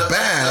not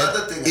bad.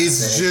 The other thing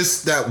it's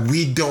just that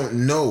we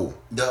don't know.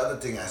 The other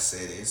thing I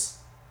said is,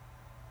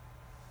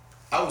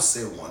 I would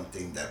say one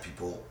thing that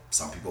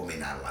some people may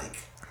not like.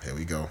 Here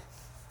we go.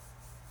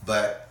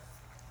 But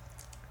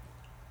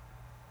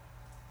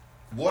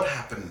what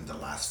happened in the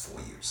last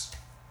 4 years?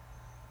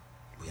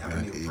 We have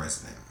a new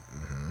president.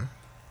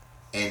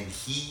 And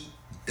he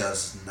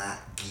does not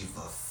give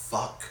a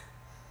fuck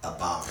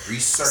about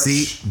research.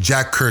 See,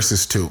 Jack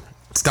curses too.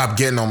 Stop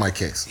getting on my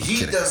case.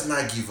 He does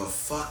not give a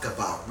fuck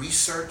about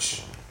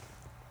research,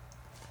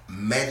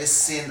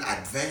 medicine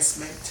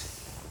advancement,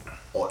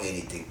 or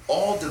anything.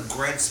 All the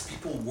grants,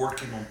 people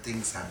working on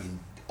things have been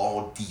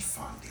all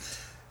defunded.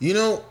 You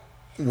know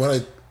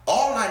what?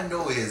 All I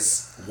know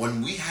is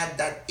when we had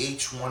that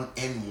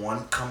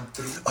H1N1 come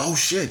through. Oh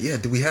shit! Yeah,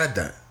 we had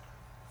that.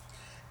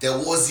 There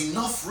was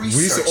enough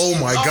research. Oh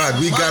my God,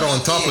 we got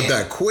on top of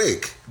that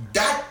quick.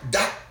 That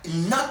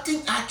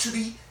nothing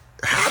actually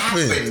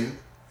happened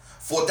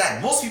for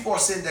that. Most people are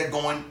sitting there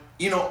going,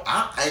 you know,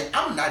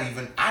 I'm not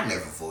even. I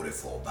never voted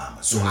for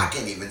Obama, so I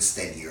can't even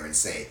stand here and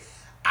say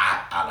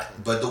I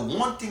like. But the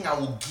one thing I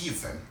will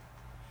give him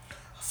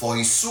for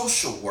his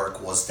social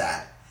work was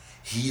that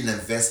he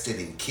invested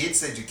in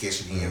kids'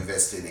 education. He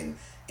invested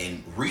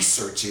in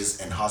researches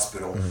and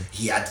hospital.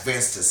 He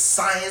advanced his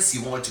science. He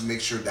wanted to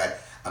make sure that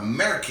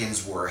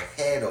Americans were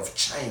ahead of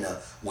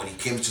China when it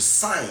came to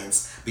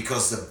science,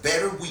 because the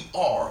better we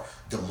are,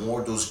 the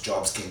more those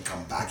jobs can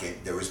come back and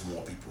there is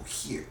more people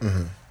here.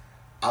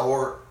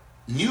 Our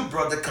new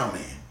brother come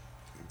in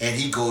and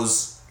he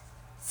goes,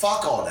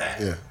 fuck all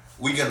that. Yeah.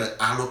 We're going to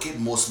allocate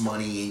most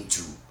money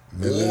into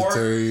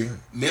military,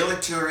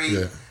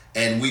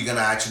 and we're going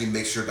to actually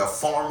make sure the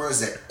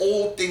farmers and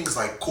all things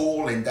like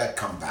coal and that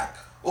come back.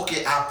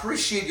 Okay, I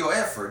appreciate your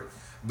effort,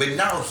 but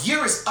now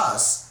here is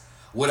us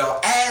with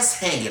our ass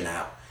hanging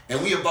out,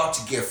 and we about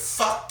to get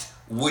fucked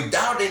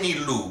without any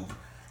lube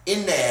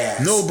in the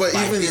ass. No, but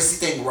by even this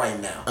thing right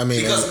now. I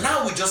mean, because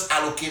now we just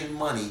allocating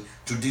money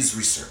to these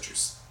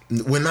researchers.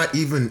 we're not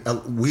even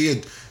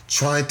we're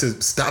trying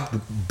to stop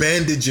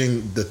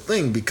bandaging the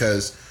thing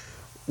because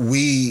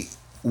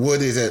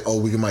what is it? Oh,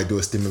 we might do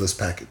a stimulus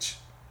package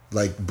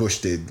like Bush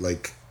did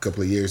like a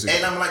couple of years ago.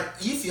 And I'm like,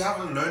 if you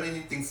haven't learned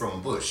anything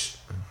from Bush,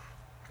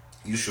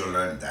 you should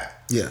learn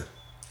that. Yeah.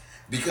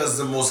 Because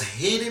the most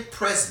hated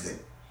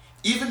president,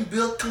 even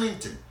Bill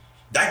Clinton,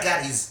 that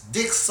got his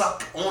dick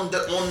sucked in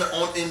the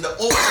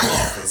Oval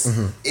Office,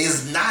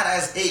 is not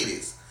as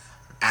hated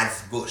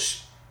as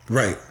Bush.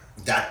 Right.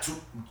 That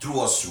threw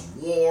us to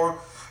war,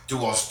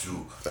 threw us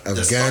to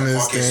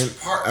Afghanistan.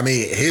 I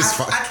mean,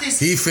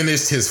 he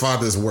finished his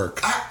father's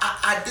work.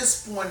 At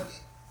this point,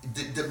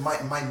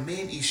 my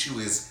main issue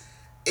is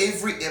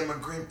every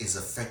immigrant is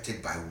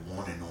affected by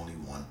one and only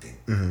one thing.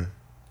 Mm-hmm.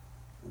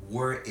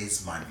 Where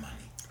is my money?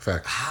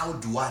 Fact. How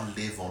do I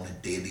live on a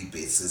daily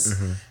basis?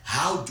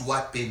 How do I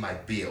pay my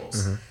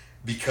bills?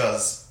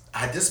 Because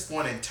at this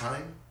point in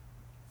time,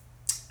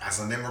 as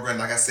an immigrant,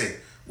 like I said,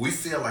 we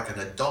feel like an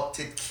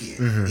adopted kid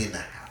in the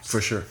house.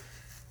 For sure.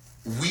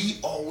 We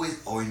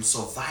always are in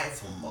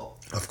survival mode.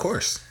 Of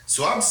course.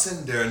 So I'm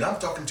sitting there and I'm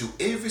talking to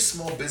every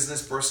small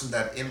business person,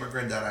 that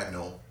immigrant that I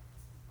know.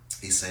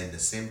 He's saying the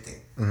same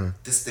thing.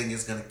 This thing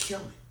is going to kill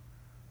me.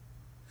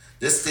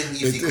 This thing,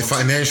 if you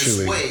continue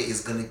this way,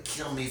 is going to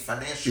kill me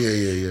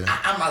financially. Yeah.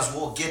 I might as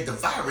well get the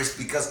virus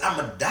because I'm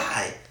going to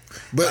die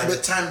by the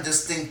time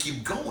this thing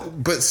keep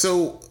going. But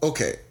so,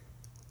 okay.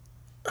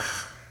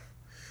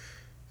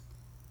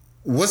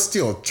 What's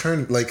the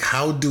alternative? Like,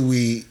 how do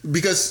we...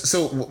 Because,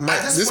 so...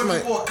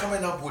 people are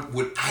coming up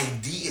with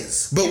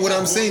ideas. But people what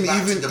I'm saying,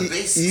 even...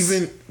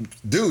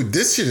 Dude,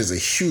 this shit is a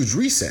huge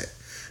reset.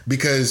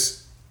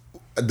 Because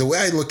the way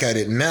I look at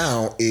it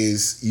now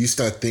is you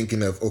start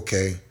thinking of,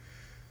 okay...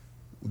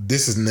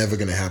 This is never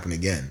going to happen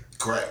again.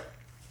 Correct.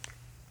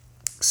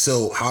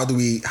 So how do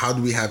we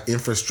have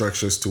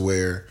infrastructures to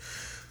where,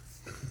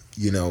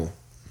 you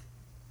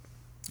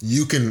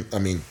can, I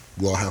mean,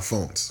 we all have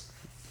phones.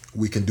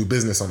 We can do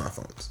business on our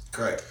phones.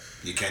 Correct.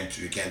 You can't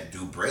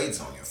do braids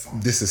on your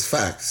phone. This is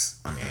facts.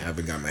 I mean, I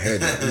haven't got my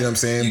head yet, you know what I'm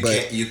saying?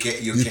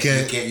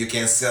 You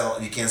can't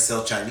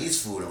sell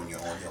Chinese food on your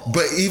own.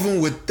 But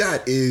even with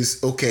that is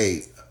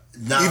okay.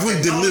 Now,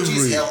 even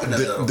deliveries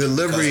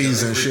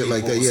and shit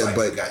like that, yeah. Like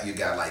but you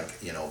got like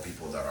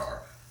people that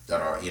are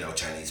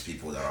Chinese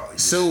people that are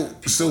so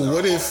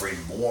what if offering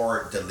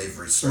more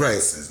delivery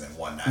services and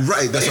whatnot.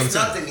 Right, that's but what I'm if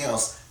saying. nothing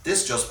else,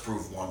 this just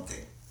proved one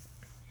thing: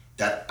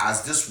 that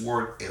as this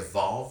world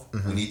evolve,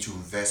 we need to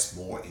invest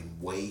more in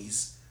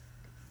ways.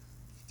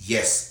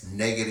 Yes,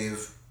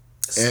 negative,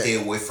 stay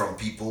away from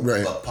people,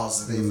 right. but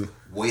positive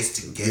ways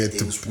to get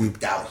things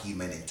without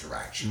human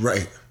interaction.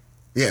 Right.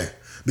 Yeah.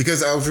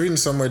 Because I was reading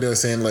somewhere they were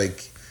saying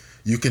like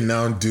you can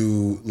now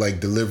do like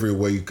delivery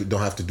where you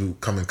don't have to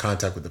come in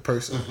contact with the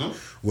person.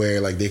 Where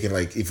like they can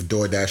like if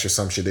DoorDash or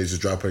some shit they just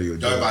drop her your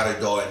door. By the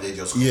door and they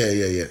just go.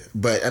 Yeah.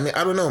 But I mean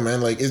I don't know,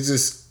 man. Like it's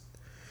just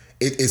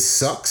it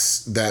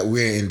sucks that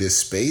we're in this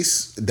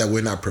space that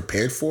we're not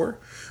prepared for,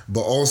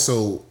 but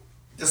also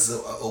this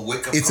is a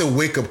wake up. It's a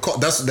wake up call.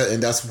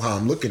 And that's how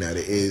I'm looking at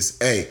it. Is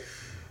hey,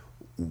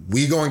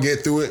 we gonna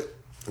get through it.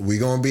 We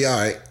gonna be all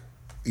right.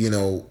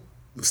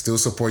 Still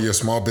support your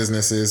small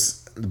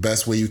businesses the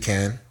best way you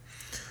can.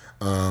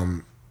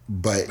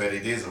 But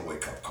it is a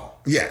wake up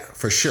call. Yeah,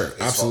 for sure. It's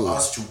absolutely. for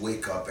us to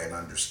wake up and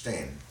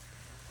understand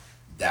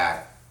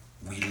that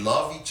we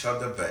love each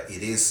other, but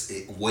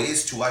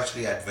ways to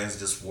actually advance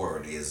this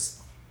world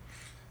is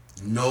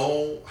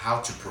know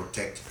how to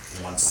protect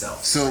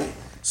oneself.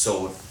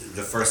 So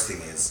the first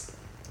thing is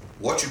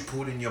what you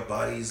put in your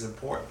body is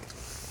important.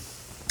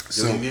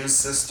 Your immune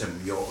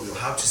system, your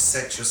how to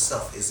set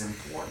yourself is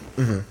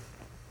important.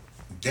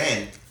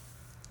 Then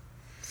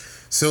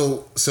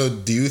so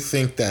do you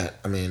think that,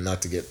 I mean,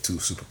 not to get too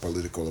super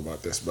political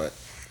about this, but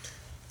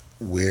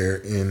we're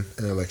in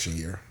an election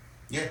year.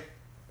 Yeah.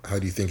 How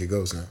do you think it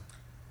goes now?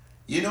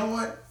 You know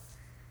what?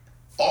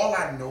 All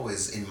I know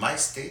is in my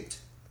state,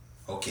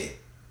 okay,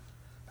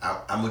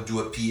 I'm going to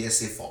do a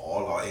PSA for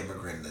all our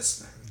immigrant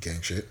listeners.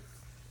 Gang shit.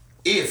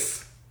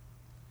 If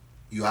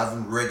you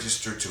haven't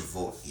registered to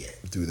vote yet.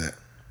 Do that.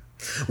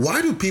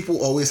 Why do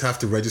people always have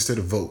to register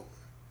to vote?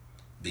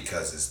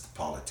 Because it's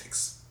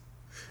politics.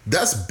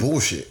 That's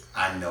bullshit.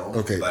 I know,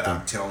 okay, but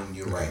I'm telling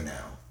you right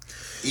now,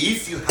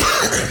 if you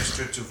haven't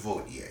registered to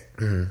vote yet,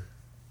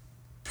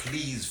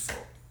 please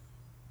vote.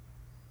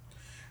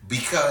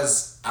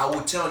 Because I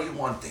will tell you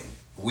one thing.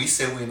 We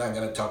said we're not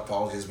going to talk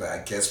politics, but I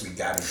guess we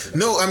got into that.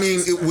 No, I mean,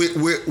 we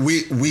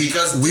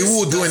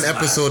will do an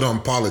episode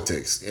on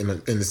politics in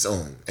its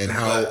own. And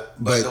how,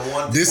 but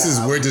this is,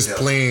 we're just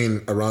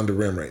playing around the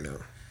rim right now.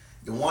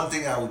 The one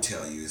thing I would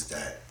tell you is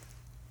that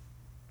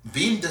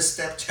being the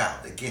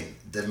stepchild, again,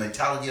 the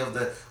mentality of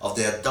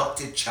the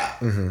adopted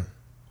child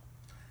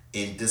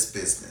in this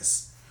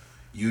business,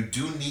 you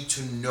do need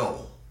to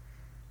know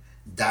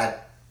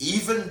that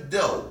even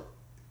though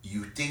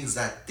you think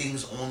that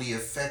things only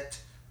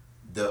affect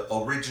the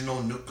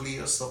original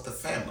nucleus of the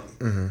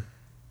family.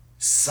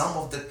 Some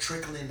of the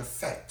trickling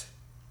effect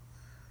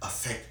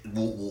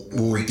will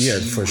reach yeah,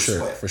 you for as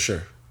sure, well. for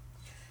sure.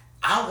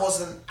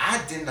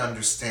 I didn't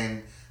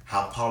understand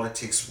how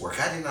politics work.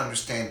 I didn't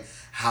understand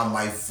how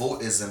my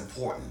vote is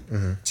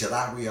important till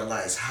I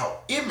realized how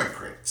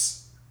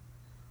immigrants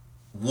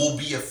will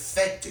be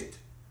affected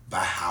by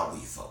how we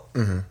vote.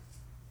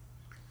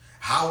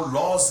 How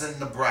laws in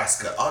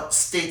Nebraska,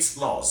 states'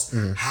 laws,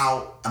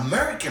 how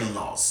American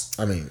laws.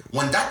 I mean,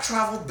 when that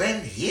travel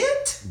ban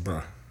hit,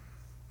 bruh.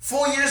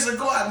 4 years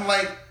ago, I'm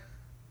like,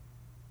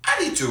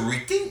 I need to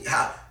rethink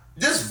how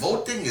this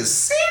voting is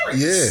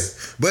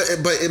serious. Yeah,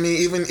 but I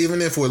mean,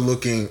 even if we're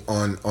looking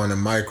on a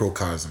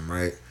microcosm,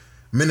 right?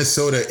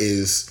 Minnesota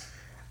is.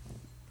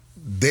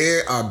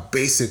 They are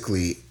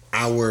basically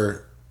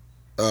our.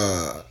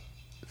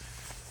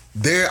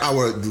 They're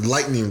our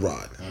lightning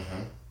rod,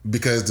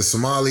 because the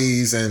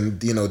Somalis and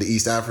the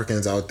East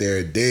Africans out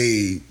there,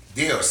 they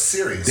are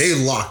serious. They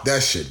lock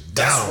that shit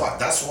down.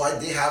 That's why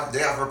they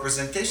have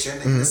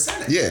representation in the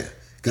Senate. Yeah,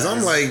 because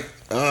I'm like,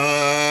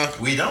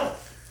 we don't.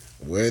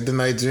 Where the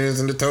Nigerians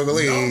and the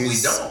Togolese? No,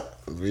 we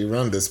don't. We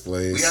run this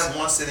place. We have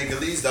one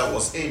Senegalese that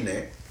was in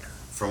there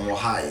from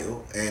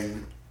Ohio,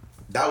 and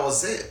that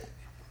was it.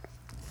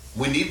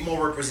 We need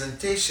more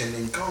representation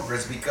in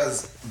Congress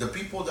because the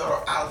people that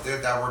are out there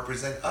that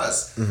represent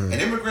us and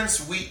immigrants,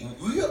 we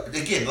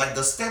again, like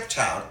the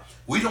stepchild,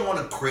 we don't want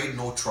to create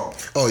no trouble.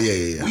 Oh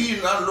yeah.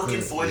 We're not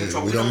looking for any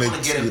trouble. We don't want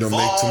to get involved. We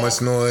don't make too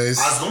much noise.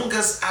 As long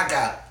as I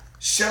got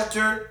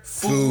shelter,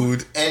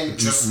 food and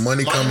just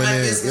money coming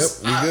in.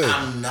 Business, yep, we good.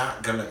 I'm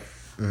not gonna.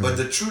 But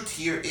the truth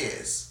here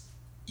is,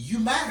 you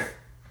matter.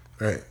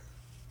 Right.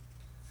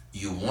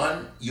 You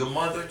want your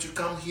mother to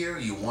come here.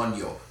 You want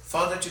your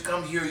father to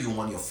come here. You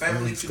want your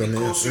family to be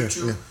closer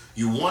to. Yeah.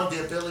 You want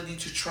the ability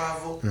to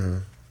travel.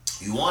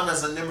 You want,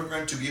 as an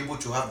immigrant, to be able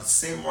to have the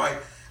same right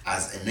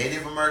as a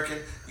Native American.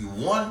 You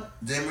want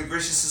the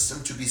immigration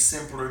system to be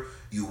simpler.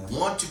 You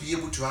want to be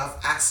able to have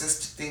access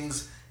to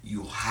things.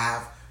 You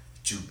have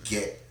to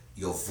get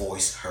your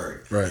voice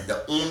heard. Right. And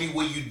the only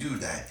way you do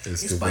that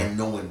is by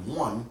knowing,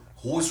 one,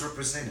 who is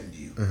representing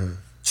you.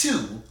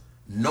 Two,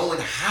 knowing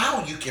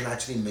how you can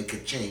actually make a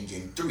change,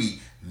 and three,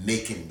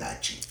 making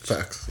that change.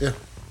 Facts. Yeah.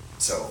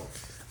 So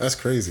that's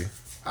crazy.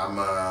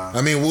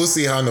 I mean, we'll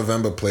see how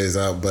November plays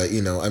out, but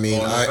I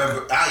mean,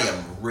 I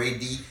am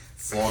ready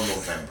for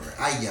November.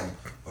 I am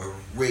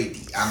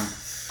ready. I'm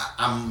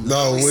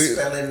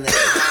spelling it.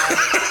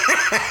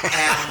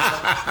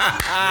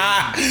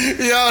 I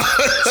am ready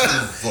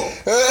to vote.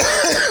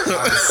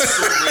 I'm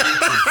so ready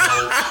to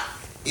vote.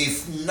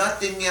 If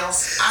nothing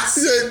else, I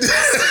say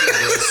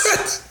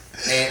this.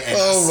 And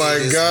oh my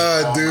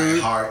God, dude!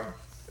 My heart.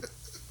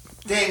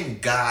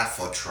 Thank God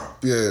for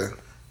Trump. Yeah.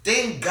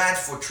 Thank God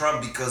for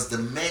Trump, because the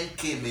man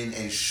came in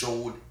and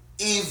showed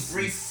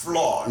every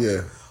flaw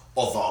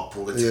of our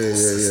political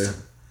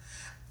system.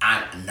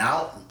 And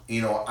now,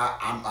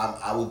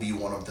 I will be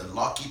one of the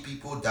lucky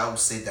people that will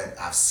say that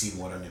I've seen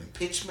what an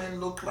impeachment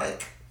look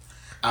like.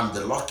 I'm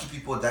the lucky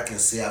people that can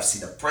say I've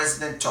seen a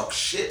president talk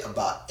shit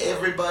about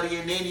everybody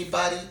and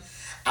anybody.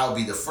 I'll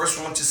be the first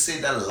one to say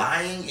that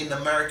lying in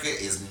America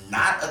is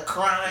not a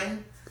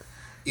crime.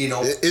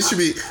 It should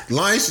be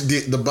lying.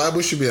 The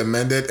Bible should be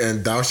amended,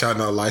 and "thou shalt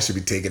not lie" should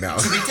be taken out.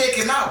 To be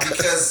taken out,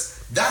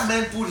 because that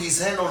man put his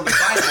hand on the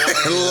Bible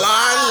and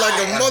lied like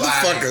a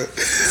motherfucker.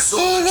 So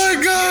oh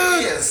my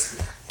God!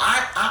 Is,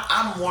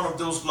 I'm one of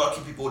those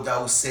lucky people that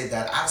will say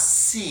that I've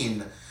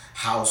seen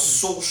how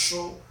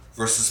social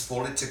versus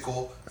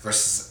political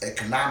versus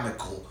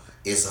economical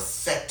is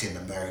affecting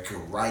America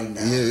right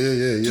now.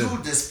 Yeah.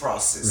 Through this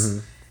process.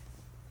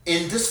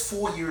 In this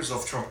 4 years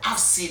of Trump, I've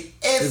seen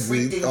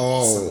everything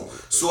possible.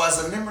 So as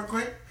an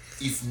immigrant,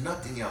 if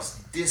nothing else,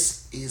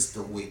 this is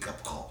the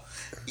wake-up call.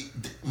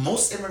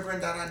 Most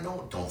immigrants that I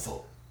know don't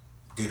vote.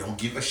 They don't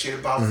give a shit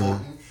about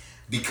voting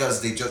because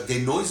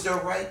they know it's their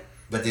right,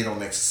 but they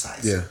don't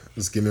exercise. Yeah,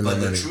 just give me my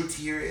money. But the truth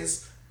here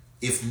is,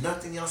 if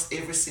nothing else,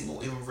 every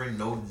single immigrant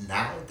know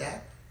now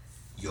that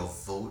your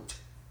vote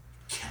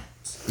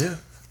counts. Yeah.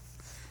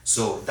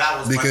 So that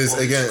was because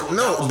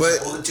my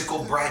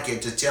political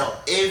bracket to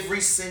tell every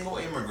single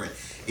immigrant,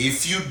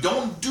 if you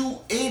don't do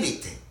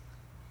anything,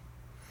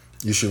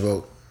 you should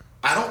vote.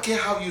 I don't care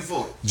how you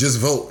vote. Just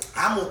vote.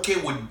 I'm okay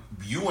with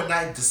you and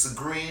I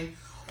disagreeing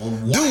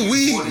on why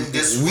you voted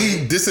this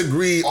way. We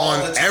disagree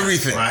on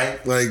everything, right?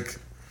 Like,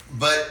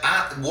 but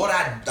I'm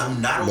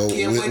not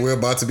okay with. We're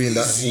about to be in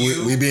that.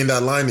 We be in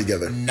that line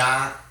together.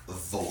 Not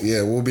vote.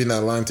 Yeah, we'll be in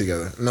that line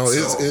together. No,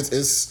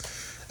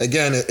 it's.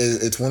 Again,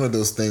 it's one of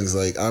those things,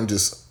 like,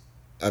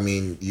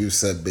 you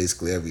said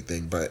basically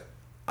everything, but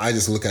I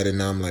just look at it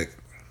now, I'm like,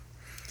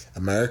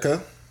 America,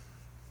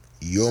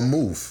 your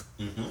move.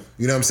 You know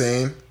what I'm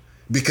saying?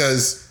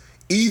 Because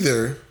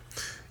either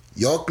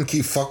y'all can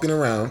keep fucking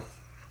around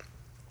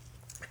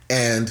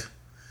and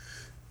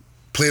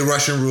play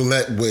Russian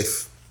roulette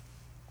with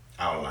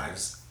our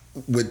lives,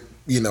 with,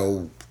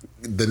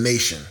 the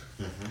nation,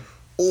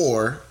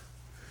 or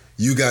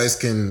you guys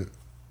can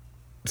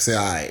say,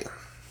 all right,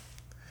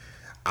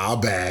 our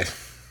bad.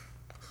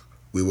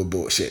 We were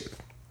bullshit.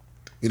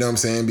 You know what I'm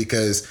saying?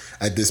 Because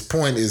at this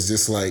point, it's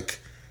just like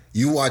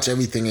you watch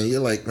everything and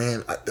you're like,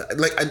 man,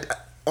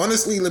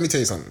 honestly, let me tell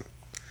you something.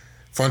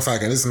 Fun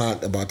fact, and it's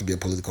not about to be a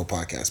political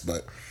podcast,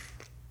 but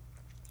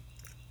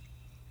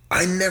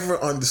I never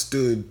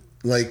understood,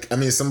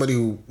 somebody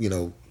who,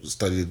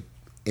 studied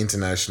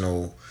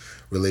international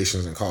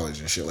relations in college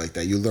and shit like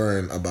that, you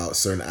learn about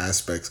certain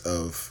aspects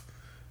of,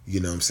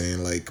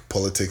 like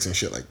politics and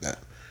shit like that.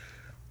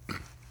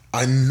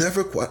 I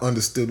never quite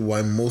understood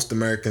why most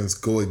Americans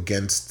go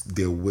against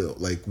their will.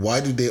 Like, why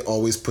do they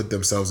always put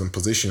themselves in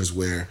positions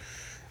where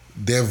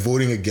they're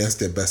voting against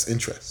their best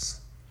interests?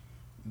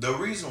 The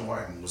reason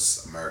why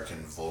most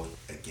Americans vote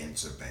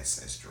against their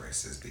best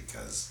interests is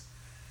because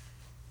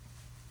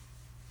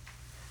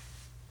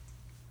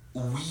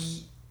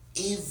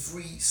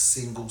every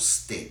single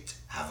state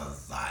have a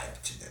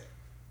vibe to them.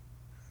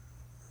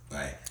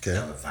 Right? Okay. They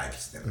have a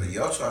vibe to them. But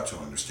you also have to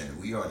understand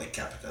we are in a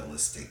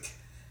capitalistic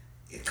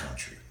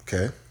country.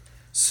 Okay.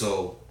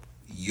 So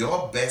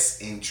your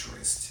best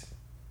interest,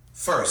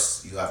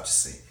 first you have to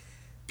say,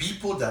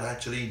 people that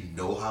actually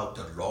know how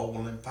the law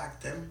will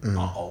impact them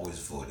are always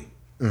voting.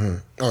 Mm-hmm.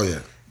 Oh yeah.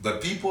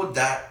 But people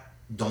that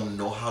don't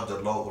know how the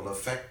law will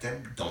affect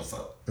them don't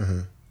vote. Mm-hmm.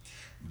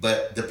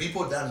 But the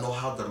people that know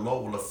how the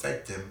law will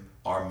affect them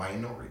are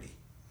minority.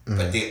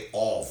 But they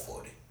all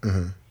voting.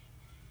 Mm-hmm.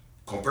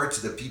 Compared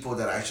to the people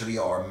that actually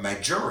are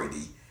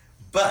majority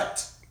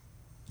but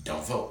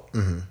don't vote.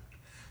 Mm-hmm.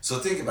 So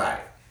think about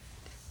it.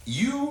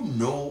 You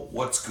know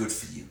what's good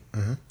for you.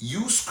 Mm-hmm.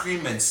 You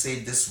scream and say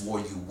this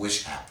what you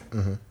wish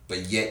happened,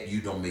 but yet you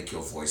don't make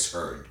your voice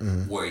heard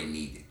where it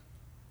needed.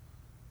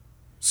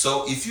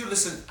 So if you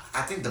listen,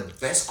 I think the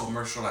best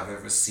commercial I've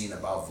ever seen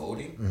about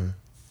voting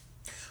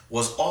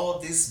was all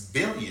these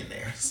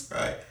billionaires,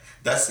 right?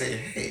 That say,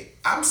 hey,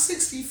 I'm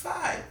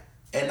 65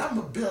 and I'm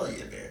a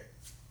billionaire.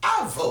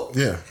 I vote.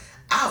 Yeah.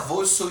 I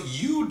vote so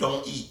you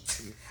don't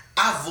eat.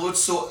 I vote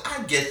so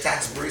I get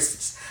tax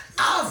bracelets.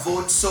 I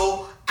vote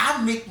so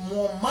I make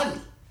more money.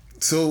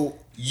 So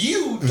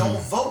you don't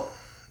vote.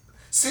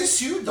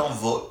 Since you don't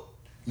vote,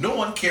 no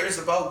one cares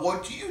about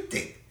what you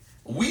think.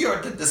 We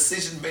are the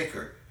decision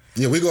maker.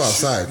 Yeah, we go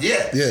outside.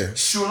 Yeah.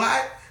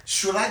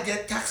 Should I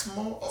get taxed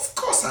more? Of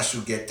course I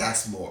should get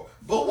taxed more.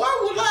 But why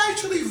would I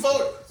actually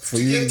vote for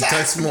you to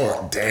tax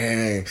more?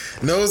 Dang.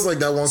 No, it's like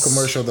that one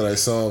commercial that I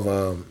saw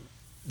of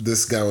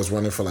this guy was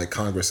running for like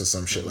Congress or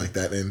some shit like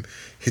that, and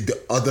the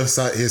other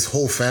side, his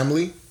whole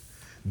family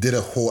did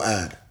a whole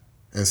ad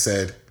and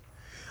said,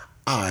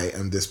 I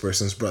am this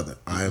person's brother.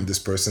 I am this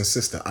person's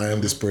sister. I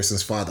am this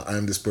person's father. I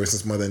am this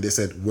person's mother. And they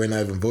said, we're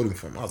not even voting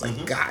for him. I was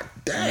like, God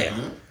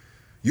damn.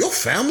 Your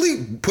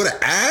family put an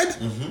ad?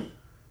 You know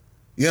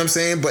what I'm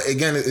saying? But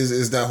again,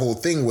 is that whole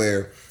thing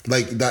where,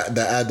 like, that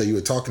ad that you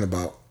were talking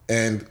about,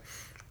 and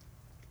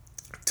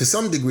to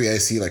some degree I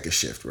see like a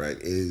shift, right?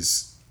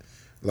 Is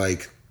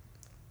like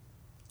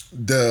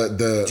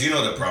the Do you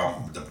know the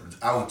problem?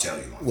 I will tell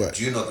you. What?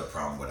 Do you know the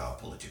problem with our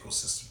political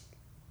system?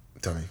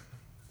 Tell me.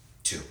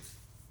 2.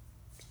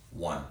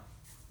 1,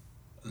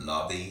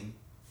 lobbying.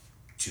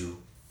 2,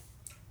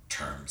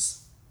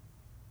 terms.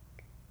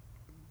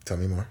 Tell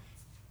me more.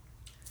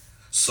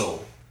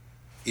 So,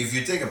 if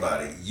you think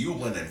about it, you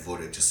went and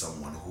voted to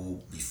someone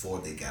who, before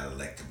they got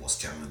elected, was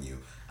telling you,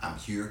 I'm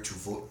here to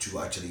vote, to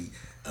actually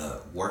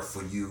work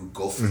for you,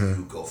 go for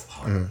you, go for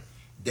hard.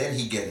 Then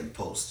he get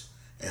imposed,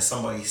 and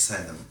somebody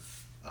send him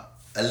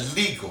a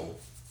legal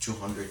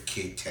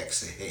 $200K text,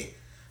 say, hey,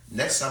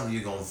 next time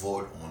you're going to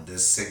vote on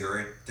this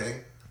cigarette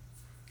thing,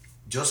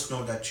 just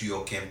know that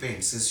your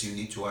campaign, since you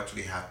need to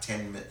actually have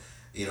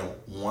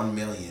 1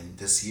 million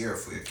this year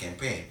for your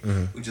campaign,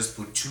 we just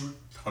put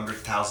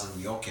 200,000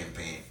 in your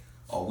campaign.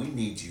 All we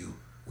need you,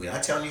 we're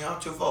not telling you how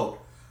to vote,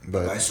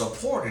 but by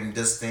supporting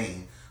this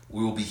thing,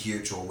 we will be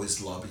here to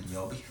always lobby on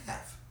your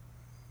behalf.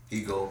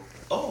 He go,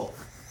 oh,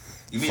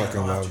 you mean I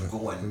don't have to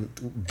go and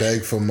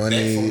beg for money?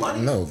 Beg for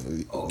money? No.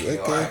 Okay,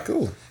 right.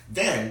 Cool.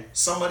 Then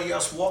somebody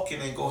else walk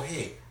in and go,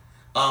 hey,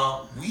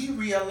 we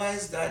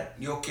realize that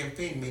your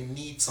campaign may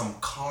need some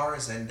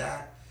cars and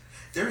that.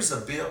 There is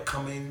a bill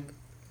coming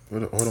for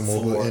the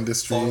automobile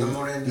industry. Yeah.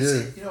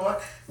 You know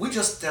what? We're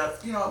just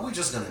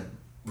gonna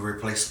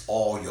replace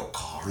all your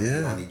cars. Yeah.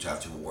 You don't need to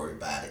have to worry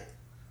about it.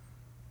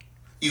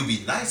 It would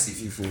be nice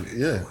if you put it.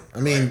 Yeah.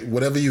 I mean,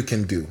 whatever you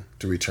can do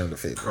to return the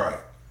favor.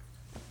 Correct.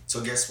 So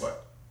guess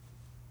what?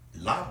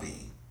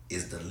 Lobbying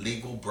is the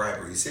legal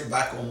bribery. You see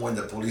back home when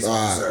the police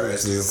officer $20.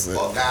 It's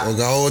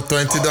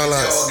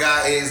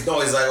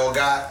like,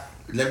 God,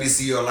 let me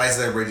see your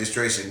license and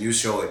registration. You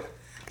show it.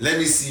 Let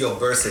me see your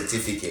birth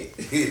certificate.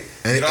 You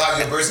don't have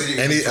your birth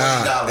certificate.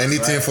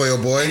 Anything for your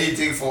boy?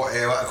 Anything for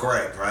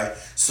correct, right?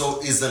 So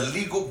it's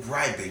illegal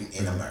bribing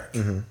in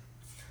America.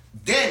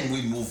 Then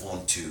we move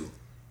on to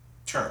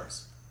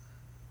terms.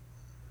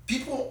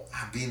 People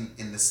have been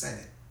in the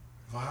Senate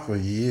for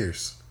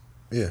years.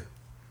 Yeah.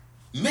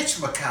 Mitch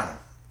McConnell.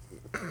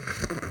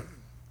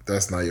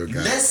 That's not your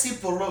guy. Nancy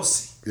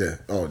Pelosi. Yeah.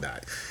 Oh, nah.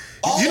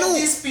 All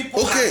these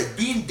people have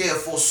been there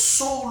for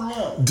so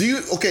long. Do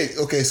you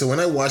okay? So when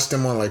I watch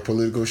them on like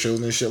political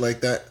shows and shit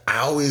like that, I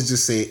always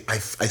just say I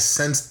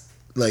sense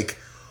like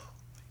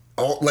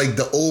all like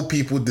the old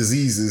people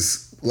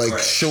diseases like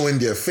showing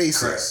their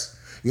faces. Correct.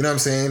 You know what I'm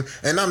saying?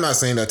 And I'm not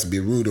saying that to be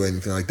rude or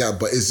anything like that,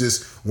 but it's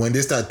just when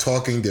they start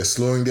talking, they're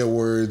slowing their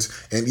words,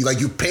 and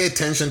you pay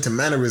attention to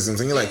mannerisms,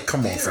 and you're like,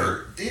 come on,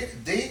 fam.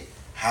 They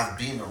have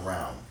been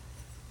around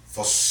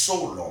for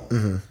so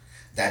long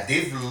that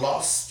they've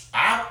lost.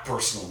 I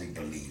personally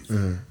believe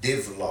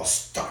they've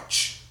lost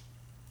touch.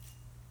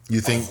 You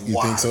think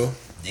so?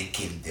 They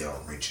came their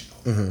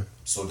original.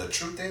 So the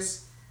truth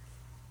is,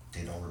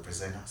 they don't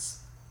represent us.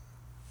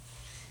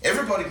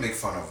 Everybody make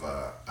fun of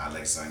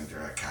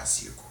Alexandra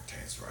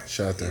Ocasio-Cortez, right?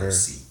 Shout out to her.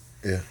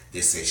 Yeah.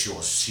 They say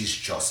she's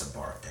just a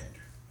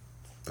bartender.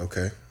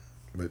 Okay,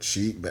 but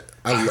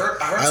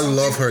I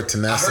love her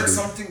tenacity. I heard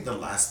something the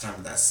last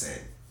time that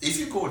said, if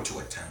you go into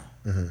a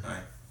town,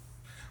 right,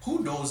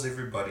 who knows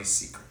everybody's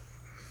secret?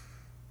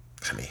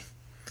 I mean,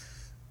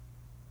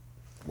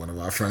 one of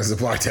our friends is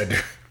a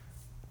bartender.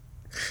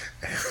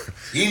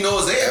 He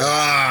knows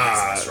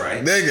everybody's business,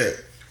 right?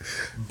 Nigga.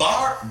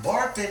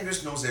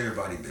 Bartenders knows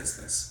everybody's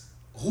business.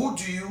 Who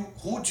do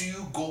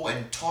you go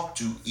and talk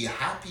to,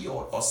 happy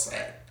or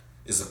sad?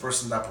 Is the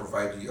person that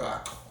provided you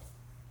alcohol.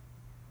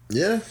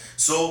 Yeah.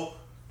 So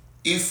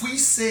if we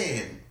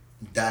saying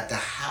that the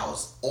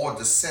House or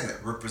the Senate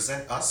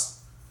represent us,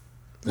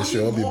 they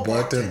should all be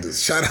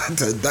bartenders. Shout out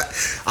to that.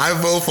 I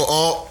vote for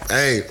all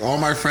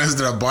my friends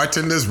that are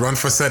bartenders. Run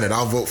for Senate.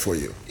 I'll vote for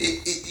you.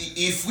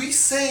 If we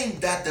saying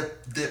that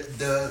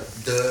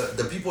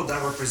the people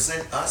that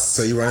represent us.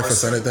 So you running for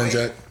Senate then,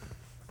 Jack?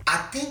 I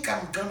think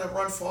I'm gonna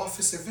run for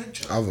office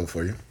eventually. I'll vote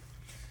for you.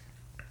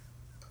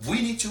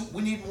 We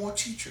need more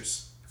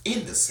teachers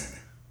in the Senate.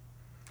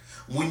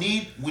 We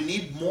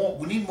need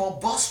more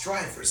bus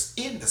drivers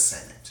in the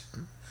Senate.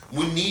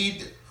 We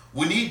need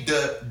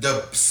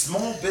the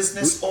small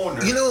business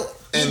owners in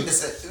the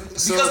Senate.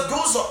 Because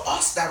those are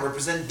us that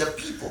represent the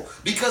people.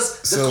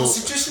 Because the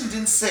Constitution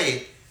didn't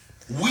say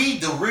we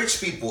the rich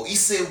people. It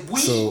said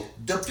we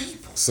the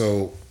people.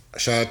 So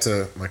shout out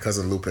to my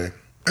cousin Lupe.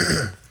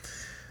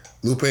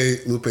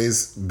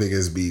 Lupe's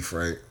biggest beef,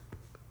 right,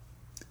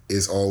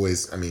 is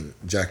always, I mean,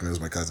 Jack knows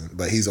my cousin,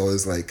 but he's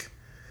always like,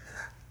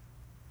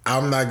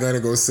 I'm not going to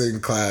go sit in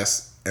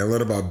class and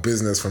learn about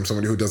business from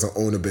somebody who doesn't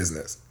own a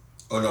business.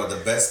 Oh no, the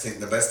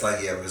best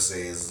line he ever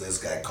says is this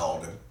guy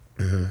called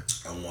him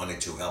and wanted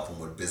to help him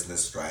with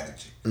business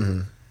strategy.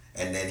 And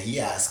then he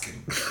asked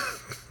him,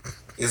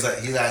 he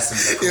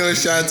asked him, yo,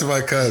 shout out to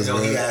my cousin.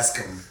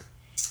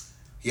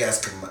 He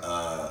asked him,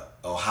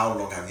 how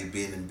long have you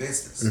been in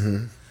business?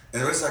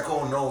 And it's like,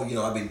 oh no,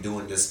 I've been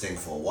doing this thing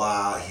for a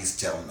while. He's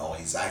telling all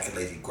his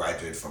accolades. He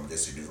graduated from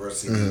this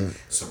university,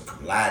 some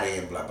cum laude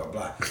and blah blah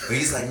blah. But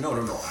he's like, no,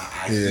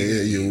 I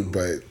hear you.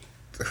 But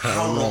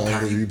how long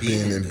have you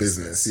been in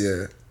business?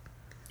 Yeah.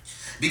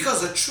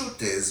 Because the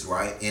truth is,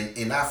 right,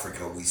 in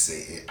Africa we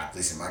say, at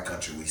least in my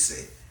country we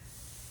say,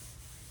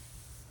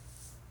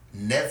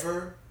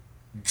 never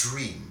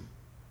dream.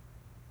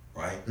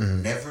 Right?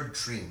 Never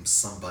dream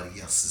somebody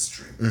else's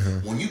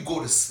dream. When you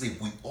go to sleep,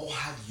 we all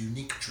have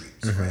unique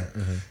dreams, right?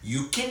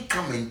 You can't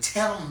come and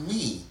tell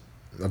me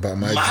about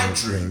my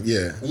dream.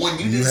 Yeah. When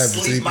you didn't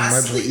sleep my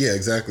sleep. Yeah,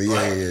 exactly. Yeah,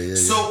 right? yeah.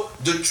 So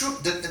the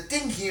truth, the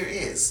thing here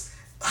is,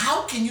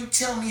 how can you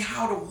tell me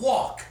how to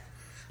walk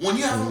when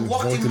you haven't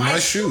walked in my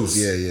shoes?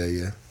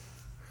 Yeah.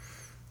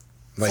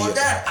 Like, for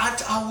that,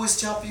 I always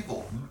tell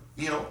people,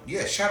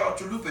 shout out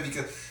to Lupe,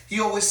 because he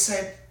always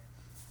said,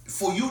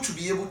 for you to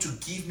be able to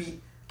give me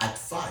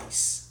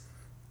advice.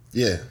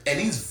 Yeah. And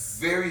he's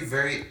very,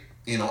 very,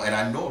 and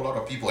I know a lot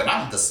of people, and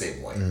I'm the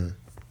same way.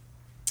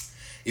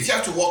 If you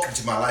have to walk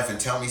into my life and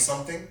tell me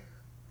something,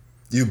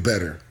 you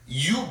better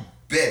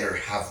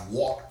have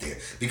walked there.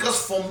 Because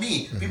for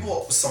me,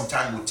 people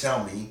sometimes would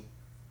tell me,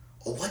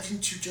 oh, why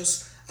didn't you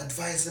just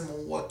advise them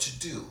on what to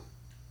do?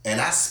 And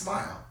I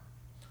smile.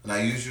 And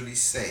I usually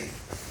say,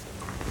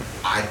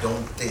 I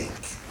don't think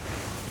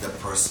the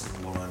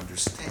person will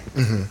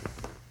understand.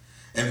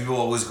 And people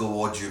always go,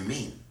 what do you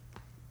mean?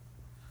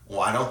 Well,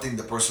 I don't think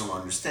the person will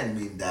understand,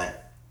 mean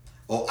that,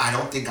 I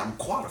don't think I'm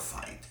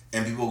qualified.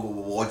 And people go,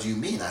 well, what do you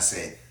mean? I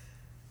said,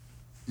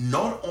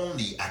 not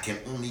only I can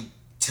only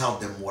tell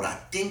them what I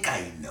think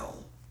I know,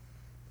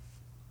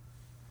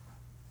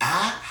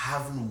 I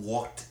haven't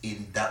walked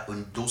in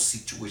those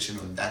situations,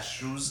 in that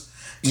shoes,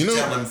 to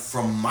tell them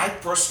from my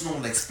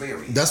personal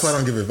experience. That's why I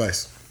don't give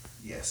advice.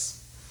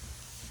 Yes.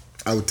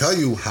 I would tell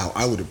you how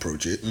I would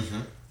approach it.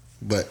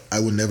 But I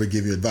would never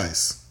give you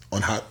advice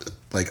on how,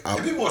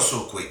 and people are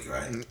so quick,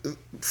 right?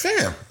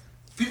 Fam.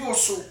 People are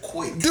so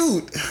quick.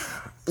 Dude,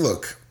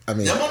 look, I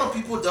mean. The amount of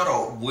people that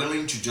are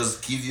willing to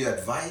just give you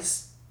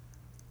advice,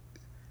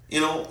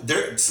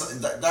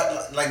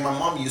 like my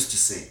mom used to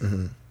say,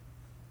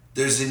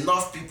 there's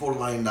enough people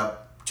lined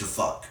up to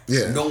fuck.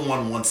 Yeah. No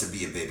one wants to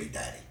be a baby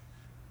daddy.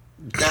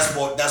 That's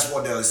what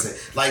they always say.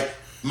 Like,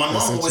 My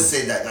mom always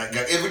said that. Like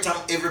every time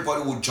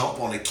everybody would jump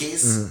on a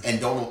case and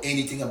don't know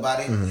anything about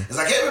it, it's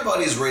like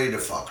everybody is ready to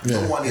fuck.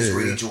 No one is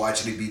ready to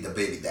actually be the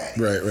baby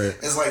daddy. Right.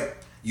 It's like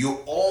you're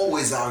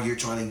always out here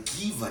trying to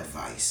give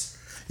advice.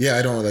 Yeah,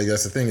 I don't like.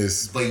 That's the thing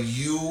is. But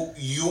you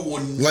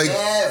will like,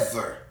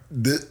 never.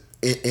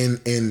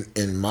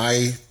 In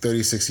my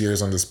 36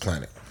 years on this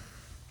planet,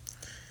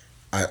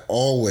 I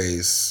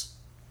always,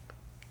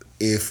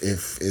 if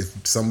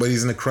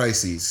somebody's in a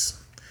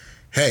crisis,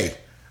 hey,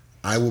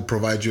 I will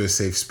provide you a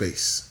safe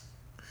space.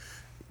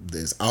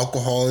 There's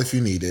alcohol if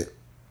you need it.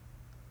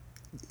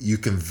 You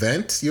can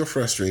vent your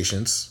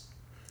frustrations.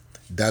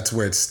 That's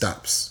where it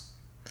stops.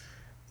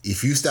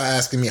 If you start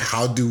asking me,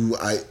 how do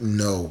I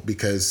know?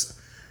 Because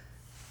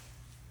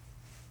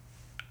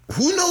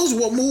who knows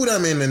what mood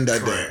I'm in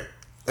that day?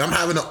 I'm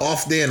having an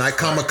off day and I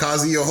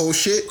kamikaze your whole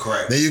shit.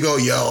 Correct. Then you go,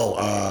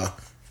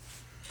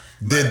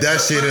 did that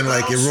shit and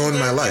like it ruined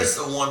my life.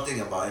 That's the one thing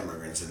about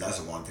immigrants, and that's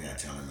the one thing I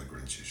tell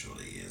immigrants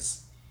usually is,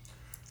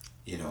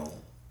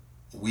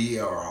 we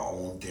are our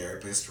own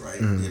therapist,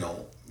 right?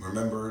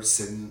 Remember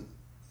sitting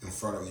in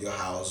front of your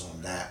house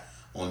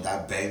on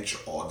that bench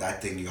or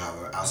that thing you have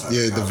outside.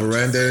 Yeah, the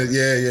veranda.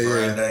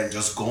 Veranda and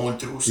just going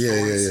through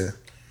stories. Yeah.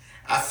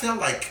 I feel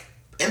like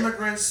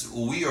immigrants,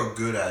 we are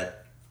good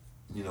at,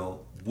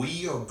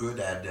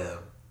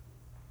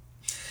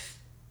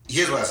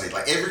 here's what I say,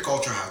 like every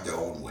culture have their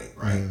own way,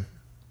 right?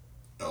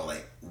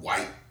 Like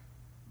white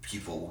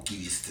people will give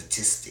you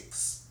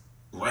statistics,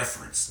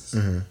 references.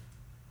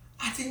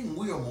 I think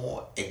we are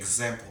more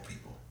example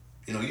people.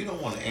 You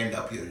don't want to end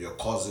up here, your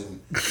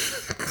cousin,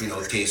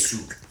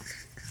 Tesu.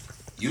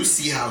 You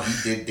see how he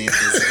did this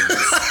and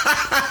this.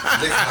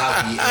 Look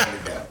how he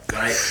ended up,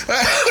 right?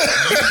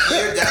 You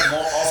hear that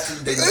more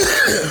often than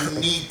you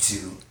need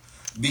to.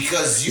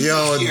 Because you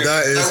hear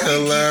that is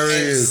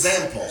hilarious.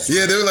 Examples.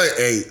 Yeah, they were like,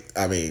 hey,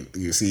 I mean,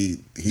 you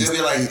see, he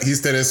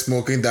started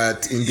smoking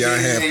that Indian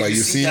hemp, but you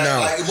see that, now,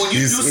 like,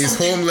 he's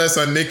homeless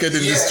and naked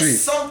in the street.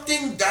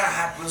 Something that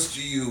happens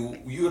to you,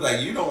 you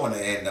don't want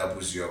to end up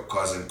with your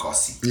cousin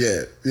Kossi.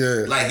 Yeah.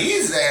 Like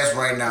his ass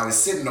right now is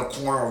sitting in the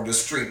corner of the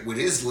street with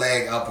his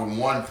leg up on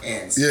one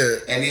pants. Yeah.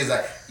 And he's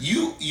like,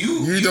 you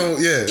don't.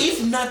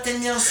 If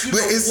nothing else, you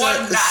don't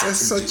want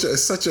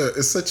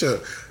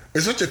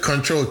It's such a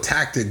control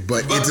tactic,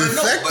 but it's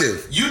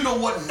effective. But you know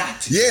what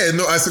not to. Yeah,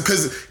 no,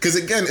 because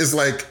again, it's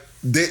like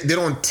they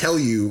don't tell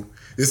you.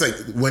 It's like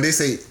when they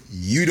say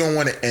you don't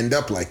want to end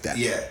up like that.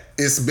 Yeah,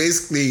 it's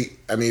basically.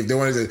 I mean, if they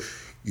want to,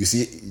 you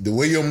see the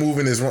way you're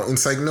moving is wrong.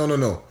 It's like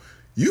no.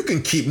 You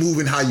can keep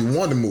moving how you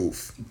want to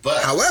move.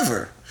 But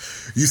however,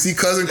 you see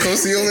cousin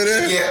Kosi over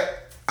there.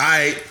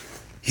 Yeah,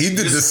 he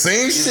did the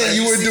same shit like,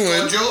 you were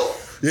doing. Kojo?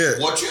 Yeah.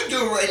 What you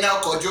do right now,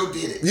 Kojo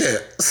did it. Yeah.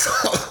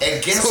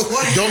 And guess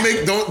what?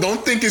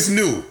 Don't think it's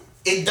new.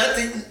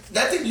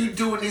 Nothing you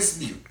doing is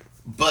new.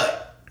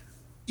 But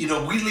we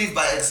live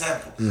by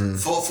example.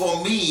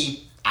 For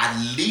me,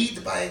 I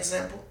lead by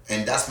example,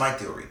 and that's my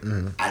theory.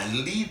 I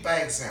lead by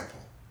example,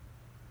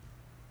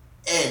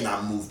 and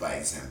I move by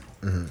example.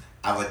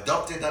 I've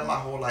adopted that my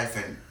whole life,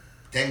 and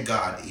thank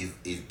God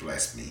it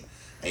blessed me.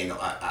 And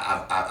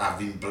I've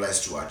been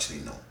blessed to actually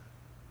know.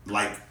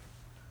 Like,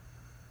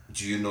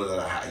 do you know that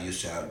I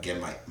used to get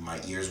my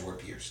ears were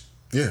pierced?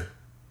 Yeah.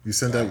 You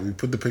sent that, you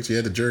put the picture, you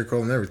had the Jerry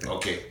curl and everything.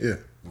 Okay. Yeah.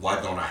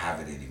 Why don't I have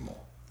it anymore?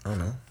 I don't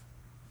know.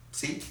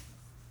 See?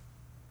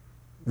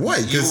 Why?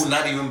 You will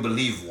not even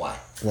believe why.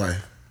 Why?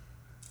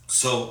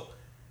 So,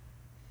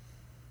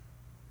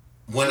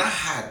 when I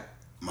had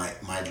my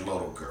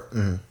little girl.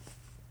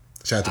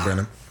 Shout out to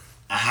Brennan.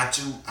 I had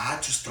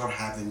to start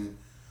having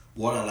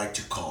what I like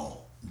to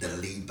call the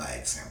lead by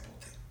example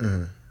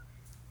thing.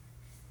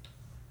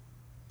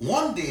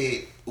 One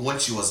day, when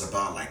she was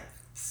about like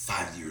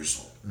 5 years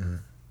old,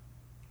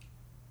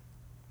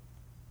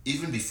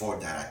 even before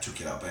that, I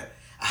took it up.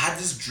 I had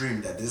this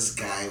dream that this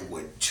guy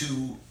with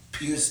 2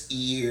 pierced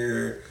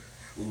ear,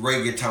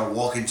 reggaeton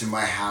walked into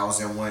my house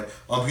and went,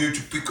 "I'm here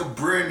to pick up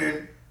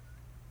Brennan.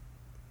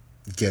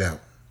 Get out."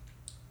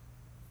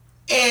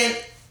 And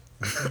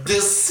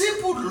the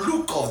simple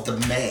look of the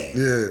man.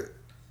 Yeah,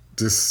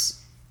 just.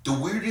 The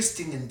weirdest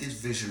thing in this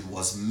vision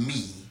was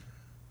me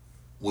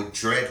with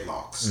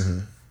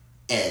dreadlocks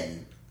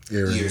and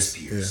ears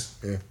pierced.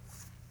 Yeah.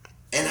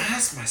 And I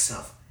asked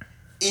myself,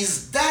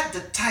 is that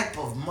the type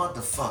of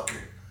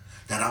motherfucker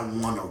that I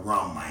want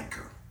around my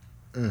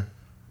girl?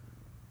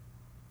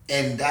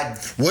 And that.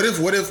 What if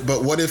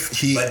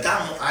he? But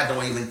that, I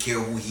don't even care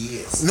who he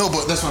is. No,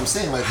 but that's what I'm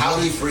saying. Like how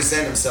he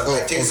present himself.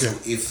 Okay.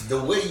 If the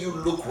way you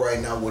look right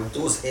now with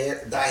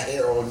that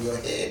hair on your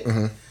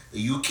head,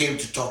 you came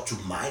to talk to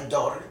my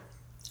daughter,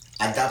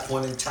 at that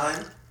point in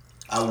time,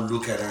 I would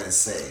look at her and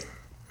say,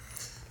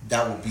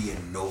 that would be a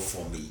no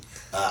for me.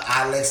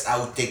 Alex, I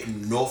would take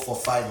no for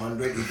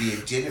 500. It would be a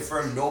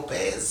Jennifer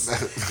Lopez. It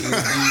would be.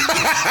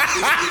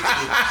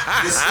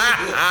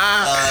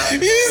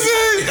 He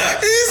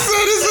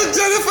said it's a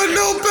Jennifer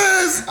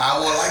Lopez. I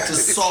would like to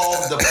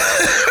solve the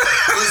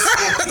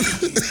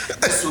problem.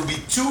 This will be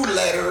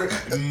 2-letter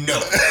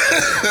no.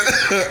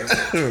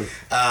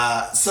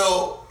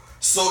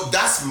 So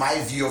that's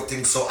my view of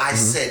things. So I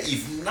said,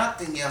 if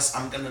nothing else,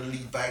 I'm gonna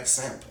lead by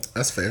example.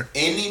 That's fair.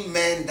 Any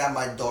man that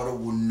my daughter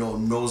would know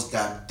knows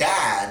that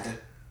dad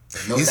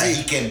knows that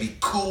he can be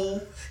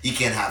cool, he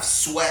can have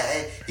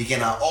swag, he can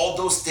have all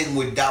those things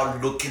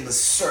without looking a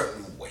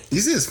certain way.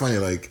 You see, it's funny.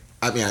 Like,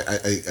 I mean,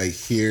 I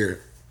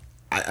hear,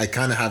 I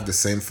kind of have the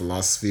same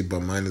philosophy, but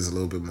mine is a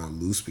little bit more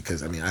loose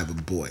because I mean, I have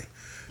a boy,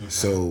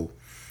 so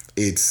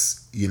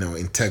it's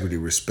integrity,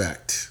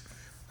 respect.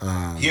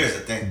 Here's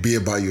the thing. Be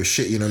about your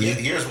shit. You know what I mean?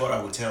 Here's what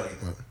I would tell you.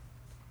 What?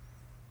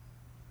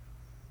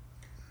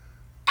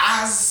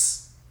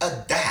 As a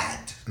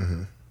dad,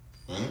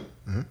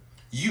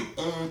 you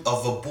own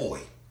of a boy,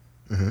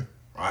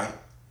 right?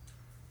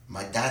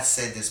 My dad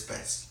said this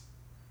best.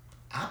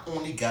 I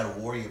only got to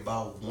worry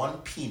about one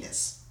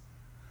penis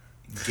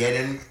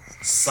getting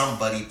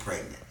somebody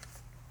pregnant.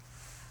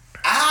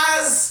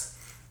 As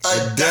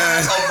a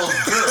dad of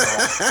a girl,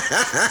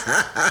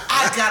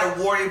 I got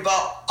to worry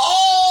about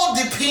all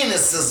the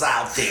penises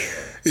out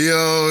there.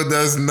 Yo,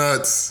 that's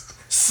nuts.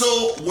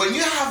 So when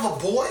you have a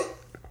boy,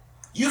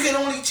 you can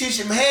only teach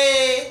him,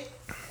 hey,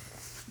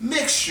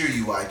 make sure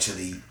you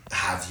actually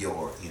have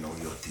your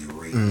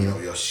theory,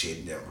 your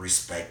shit,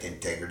 respect,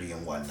 integrity,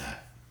 and whatnot.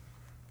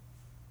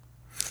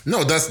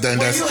 No, that's when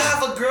you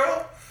have a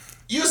girl,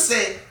 you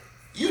say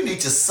you need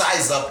to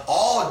size up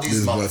all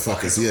these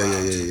motherfuckers.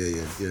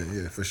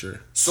 Yeah, for sure.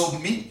 So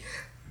me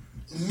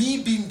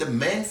being the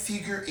man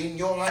figure in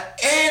your life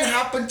and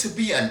happen to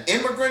be an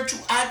immigrant to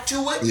add to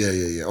it.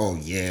 Yeah. Oh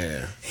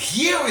yeah.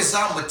 Here is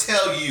how I'm gonna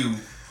tell you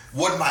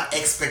what my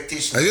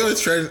expectations. Have you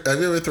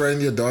ever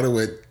threatened your daughter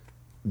with?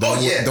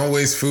 Don't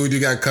waste food. You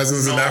got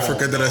cousins in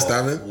Africa that are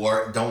starving.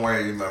 Don't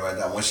worry, remember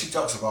that. When she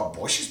talks about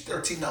boys, she's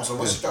 13 now. So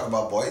when she talks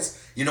about boys,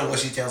 you know what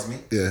she tells me?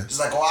 Yeah. She's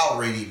like, "Oh, I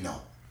already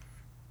know."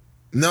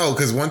 No,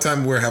 because one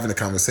time we were having a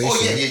conversation.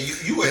 Oh yeah.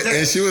 You were there.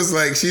 And she was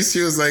like,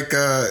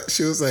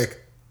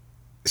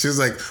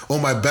 "Oh,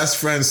 my best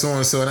friend so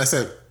and so," and I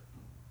said,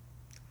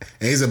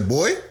 "And he's a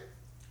boy."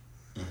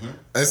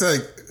 I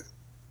said,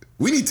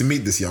 "We need to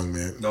meet this young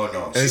man." No.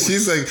 And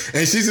she's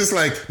just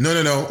like,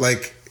 no,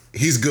 like.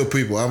 He's good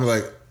people. I'm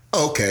like,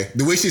 oh, okay.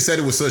 The way she said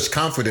it with such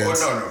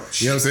confidence. Oh, no. You know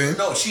what I'm saying?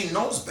 No, she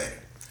knows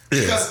better. Yeah.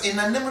 Because in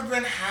an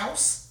immigrant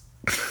house,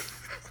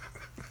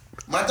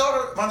 my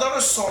daughter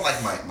saw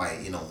like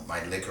my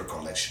liquor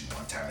collection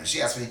one time, and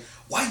she asked me,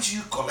 "Why do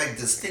you collect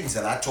these things?"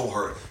 And I told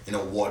her,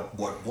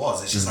 what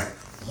was, and she's like,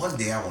 "One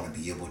day I want to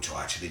be able to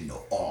actually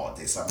know all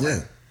this."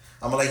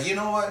 I'm like, you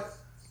know what?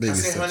 Baby I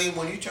said, steps. honey,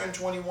 when you turn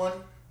 21,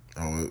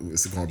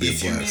 it's gonna be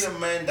if a you blast. meet a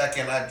man that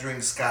cannot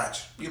drink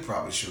scotch, you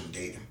probably shouldn't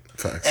date him.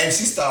 Facts. And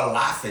she started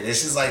laughing, and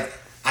she's like,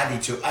 I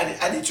need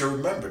to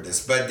remember this.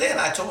 But then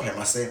I told him,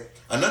 I said,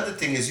 another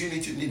thing is you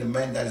need a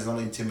man that is not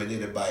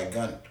intimidated by a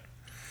gun.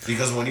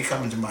 Because when you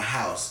come into my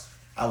house,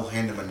 I will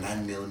hand him a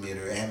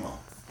 9mm ammo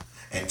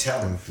and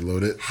tell him,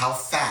 load it. How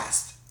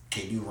fast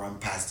can you run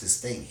past this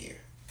thing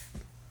here?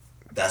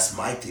 That's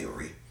my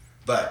theory.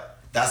 But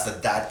that's the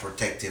dad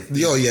protective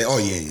theory. Oh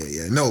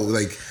yeah. No,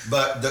 like.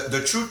 But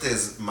the truth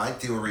is, my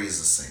theory is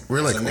the same.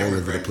 We're like all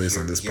over the place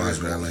on this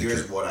podcast. I like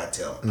here's it. what I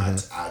tell.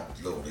 I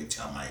literally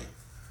tell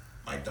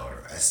my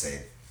daughter. I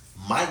said,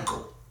 my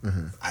goal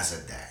as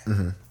a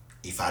dad,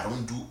 if I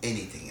don't do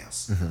anything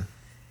else,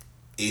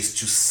 is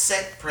to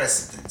set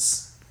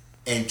precedents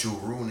and to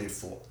ruin it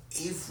for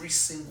every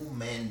single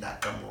man that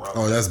come around.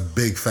 Oh, that's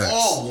big facts.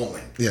 Or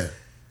woman. Yeah.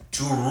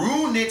 To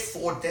ruin it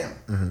for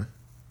them,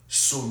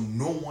 so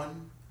no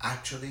one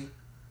actually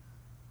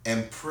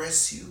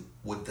impress you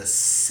with the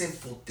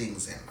simple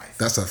things in life.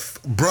 That's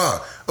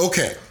bruh.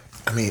 Okay,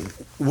 I mean,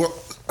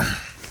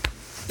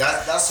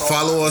 that's all.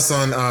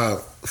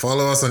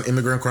 Follow us on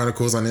Immigrant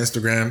Chronicles on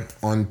Instagram,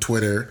 on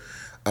Twitter,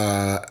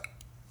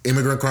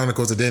 Immigrant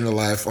Chronicles: A Day in the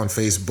Life on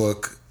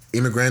Facebook,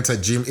 Immigrant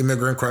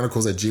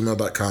Chronicles at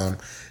gmail.com.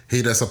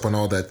 Hit us up on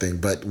all that thing,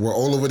 but we're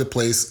all over the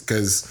place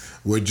because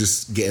we're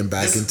just getting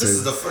back into.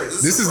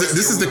 This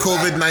is the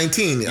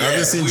COVID-19. I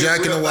haven't seen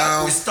Jack in a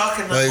while. We're stuck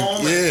in the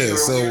home. Yeah,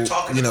 so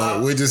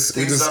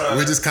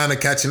we're just kind of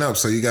catching up.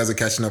 So you guys are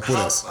catching up with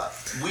us.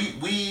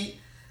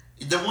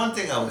 The one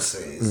thing I would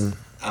say is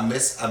I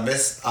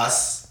miss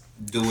us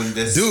doing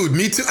this. Dude,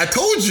 me too. I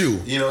told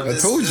you.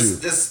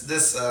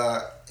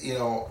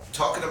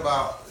 Talking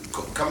about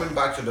coming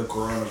back to the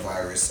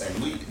coronavirus, and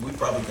we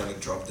probably gonna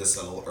drop this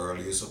a little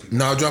earlier so people.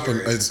 No,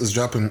 it's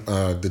dropping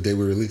the day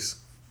we release.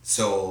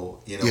 So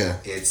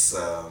it's.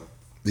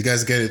 You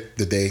guys get it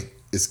the day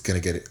it's gonna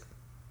get it.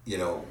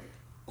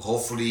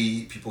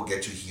 Hopefully people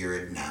get to hear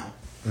it now.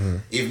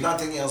 If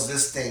nothing else,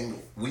 this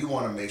thing, we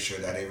want to make sure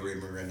that every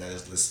immigrant that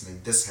is listening,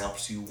 this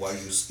helps you while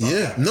you stuck.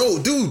 Yeah, no,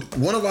 dude.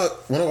 One of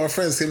our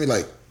friends hit me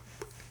like,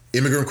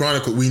 Immigrant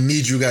Chronicle, we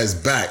need you guys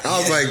back. I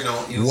was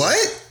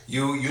what?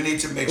 You need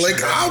to make sure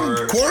like that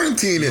I'm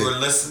quarantining.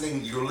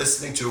 You're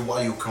listening to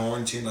while you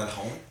quarantine at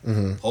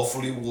home.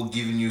 Hopefully, we're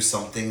giving you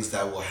some things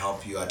that will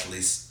help you at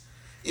least.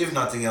 If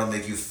nothing else,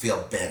 make you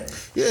feel better.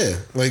 Yeah,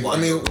 like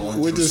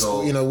we're just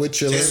we're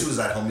chilling. Jesus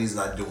at home, he's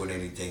not doing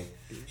anything.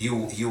 He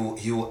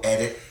will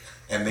edit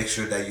and make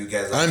sure that you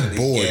guys. I'm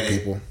bored,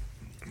 people.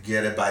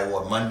 get it by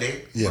what,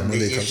 Monday? Yeah, Monday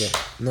Monday-ish? comes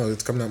out. No,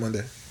 it's coming out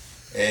Monday.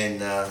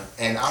 And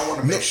I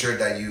want to make sure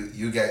that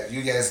you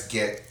guys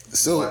get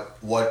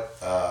what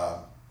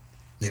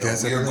you know,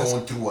 guys we are have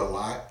going through a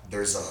lot.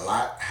 There's a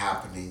lot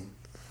happening.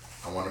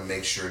 I want to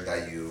make sure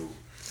that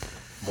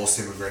most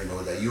immigrants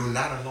know that you're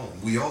not alone.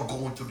 We all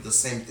going through the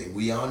same thing.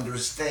 We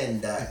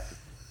understand that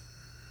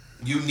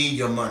you need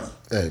your money.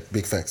 Hey,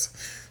 big facts.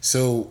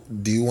 So,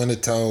 do you want to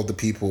tell the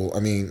people? I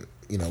mean,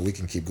 you know, we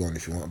can keep going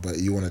if you want, but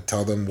you want to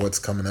tell them what's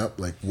coming up,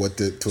 like what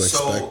to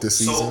expect this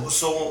season.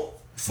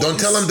 Don't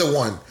tell them the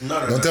one.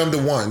 Don't tell them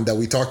the one that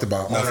we talked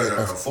about. No.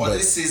 For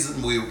this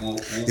season, we'll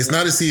it's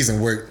not a season.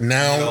 We're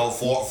now. You know,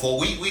 for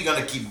we're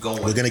gonna keep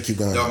going. We're gonna keep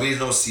going. There'll be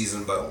no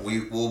season, but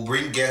will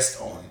bring guests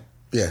on.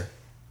 Yeah.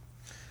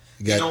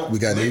 We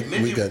got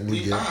new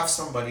guests. I have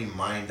somebody in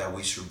mind that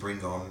we should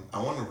bring on.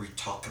 I want to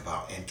talk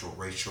about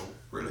interracial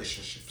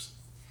relationships.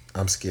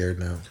 I'm scared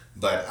now.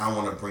 But I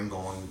want to bring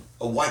on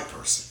a white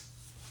person.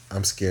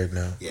 I'm scared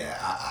now. Yeah,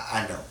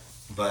 I know.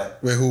 But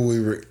wait,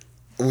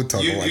 we'll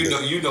talk about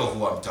that. You know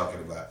who I'm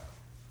talking about.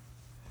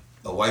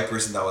 A white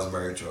person that was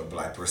married to a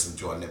black person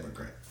to an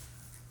immigrant.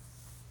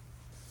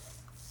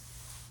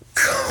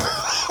 So,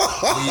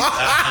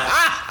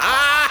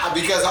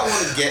 because I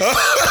want to get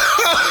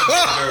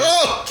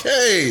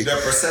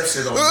their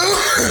perception on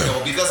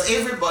that, because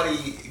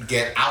everybody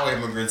get our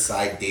immigrant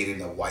side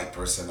dating a white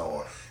person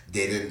or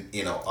dating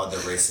other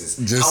races.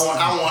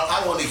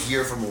 I want to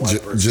hear from a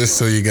white person. Just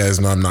so you guys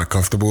know, I'm not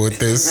comfortable with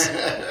this,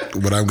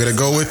 but I'm gonna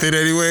go with it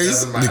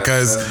anyways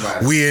because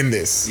we in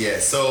this. Yeah.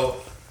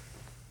 So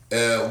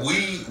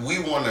we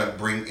want to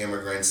bring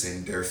immigrants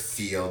in their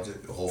field.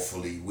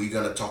 Hopefully, we're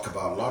gonna talk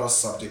about a lot of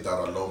subjects that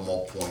are a little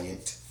more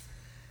poignant.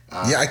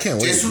 I can't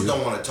wait. Just who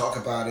don't want to talk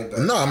about it. But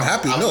no, I'm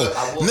happy.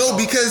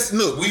 Because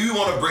we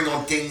want to bring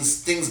on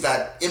things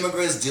that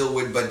immigrants deal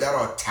with, but that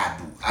are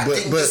taboo. I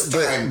think this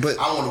time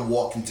I want to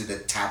walk into the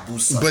taboo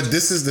subject. But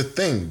this is the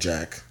thing,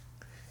 Jack,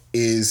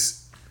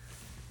 is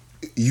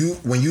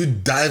when you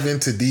dive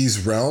into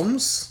these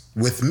realms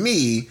with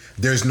me,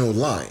 there's no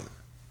line.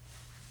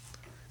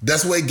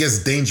 That's where it gets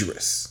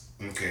dangerous.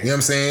 Okay, you know what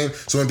I'm saying?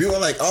 So when people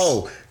are like,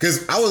 "Oh,"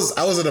 because I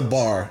was at a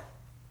bar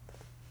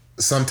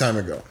some time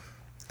ago.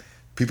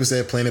 People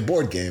started playing a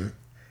board game,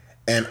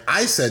 and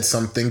I said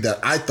something that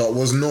I thought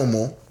was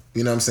normal,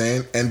 you know what I'm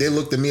saying? And they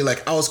looked at me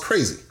like I was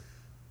crazy.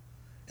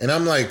 And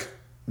I'm like,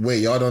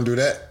 wait, y'all don't do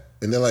that?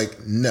 And they're like,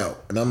 no.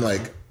 And I'm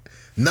like,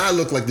 now I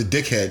look like the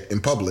dickhead in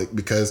public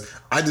because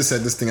I just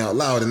said this thing out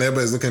loud, and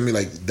everybody's looking at me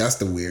like, that's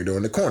the weirdo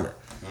in the corner.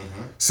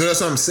 Mm-hmm. So that's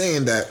what I'm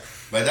saying that...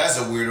 But that's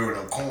a weirdo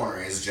in the corner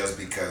is just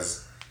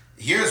because,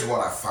 here's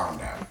what I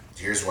found out.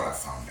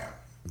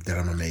 That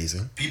I'm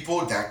amazing.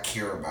 People that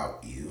care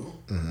about you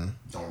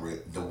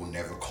they will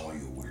never call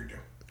you a weirdo.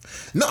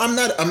 No, I'm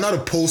not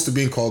opposed to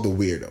being called a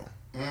weirdo.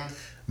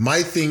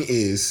 My thing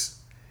is,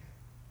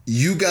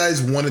 you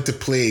guys wanted to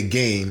play a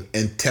game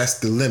and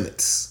test the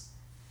limits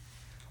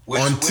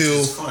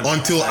until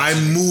I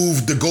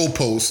moved the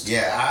goalpost.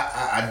 Yeah,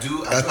 I do.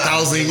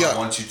 1,000 yards. I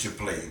want you to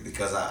play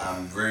because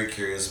I'm very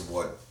curious of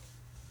what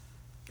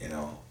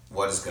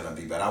is gonna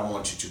be. But I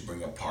want you to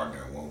bring a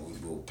partner when we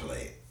will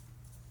play it.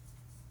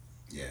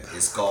 Yeah,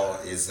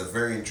 it's a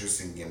very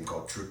interesting game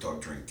called Truth or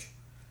Drink.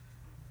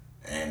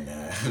 And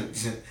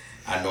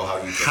I know how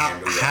you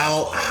can handle it.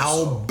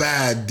 How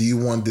bad do you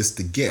want this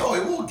to get? No,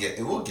 it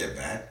will get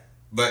bad.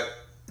 But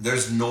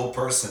there's no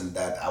person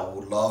that I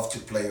would love to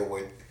play it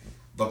with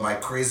but my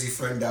crazy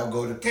friend that'll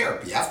go to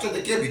therapy. After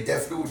the game, you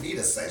definitely would need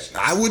a session.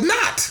 I would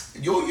not.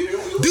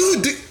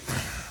 Dude,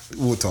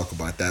 we'll talk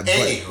about that.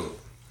 Anywho.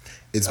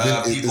 It's been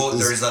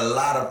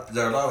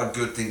there are a lot of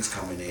good things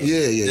coming in.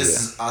 Yeah.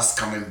 This is us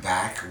coming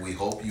back. We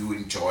hope you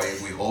enjoy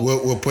it. We hope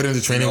we're putting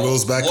the training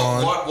wheels back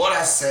on. What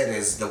I said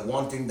is the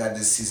one thing that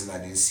this season I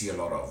didn't see a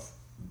lot of.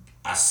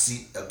 I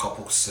see a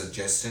couple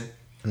suggestions,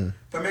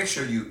 but make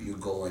sure you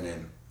go in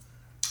and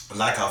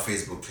like our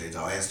Facebook page,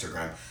 our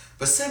Instagram,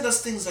 but send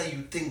us things that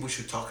you think we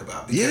should talk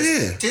about.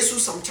 Because this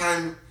was some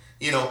time,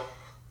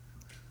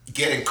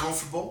 getting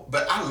comfortable.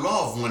 But I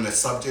love when the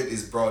subject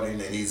is brought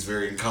in and he's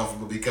very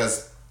uncomfortable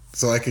because.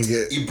 So I can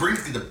get... It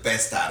brings me the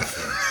best out of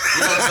him.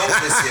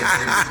 Don't miss it. It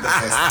brings me the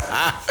best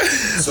out of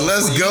him. So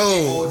let's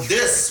go. People,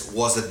 this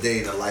was a day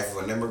in the life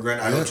of an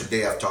immigrant. I know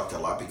today I've talked a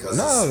lot because...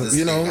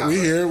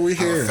 we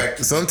here.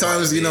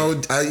 Sometimes, we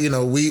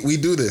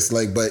do this.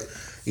 But,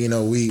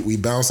 we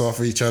bounce off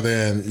of each other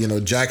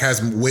and, Jack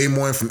has way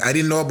more information. I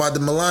didn't know about the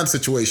Milan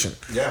situation.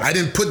 Yeah. I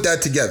didn't put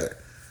that together.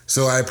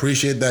 So I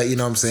appreciate that, you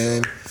know what I'm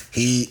saying?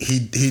 He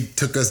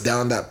took us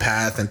down that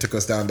path and took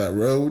us down that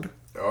road.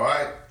 All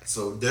right.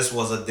 So this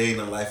was a day in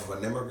the life of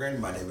an immigrant.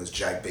 My name is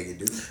Jack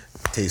Bigadoo.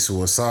 Tesu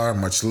Osar,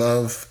 much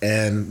love,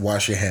 and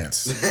wash your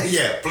hands.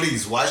 Yeah,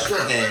 please wash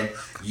your hand.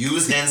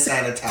 Use hand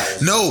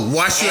sanitizer. No,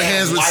 wash your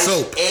hands with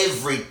soap.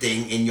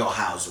 Everything in your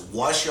house.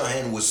 Wash your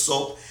hand with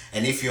soap.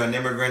 And if you're an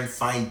immigrant,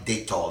 find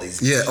Dettol. It's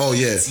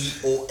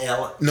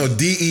D-E-T-O-L. No,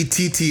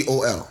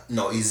 D-E-T-T-O-L.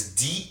 No, it's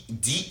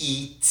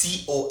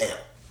D-E-T-O-L.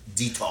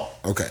 Dettol.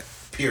 Okay.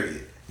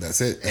 Period.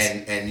 That's it.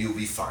 And you'll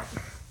be fine.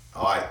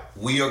 All right,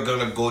 we are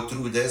gonna go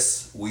through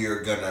this. We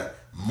are gonna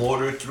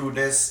motor through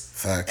this.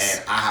 Facts.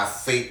 And I have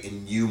faith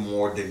in you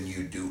more than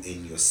you do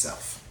in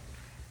yourself.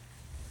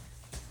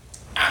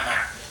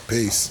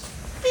 Peace.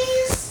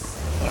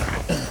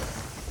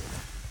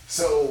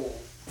 So,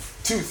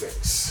 two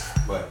things.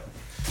 But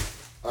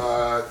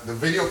The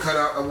video cut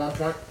out at one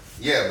point.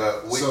 yeah,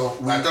 but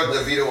I thought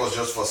the video was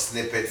just for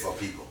snippet for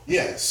people.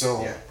 Yeah,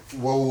 so Yeah.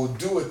 what we'll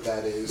do with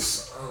that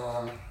is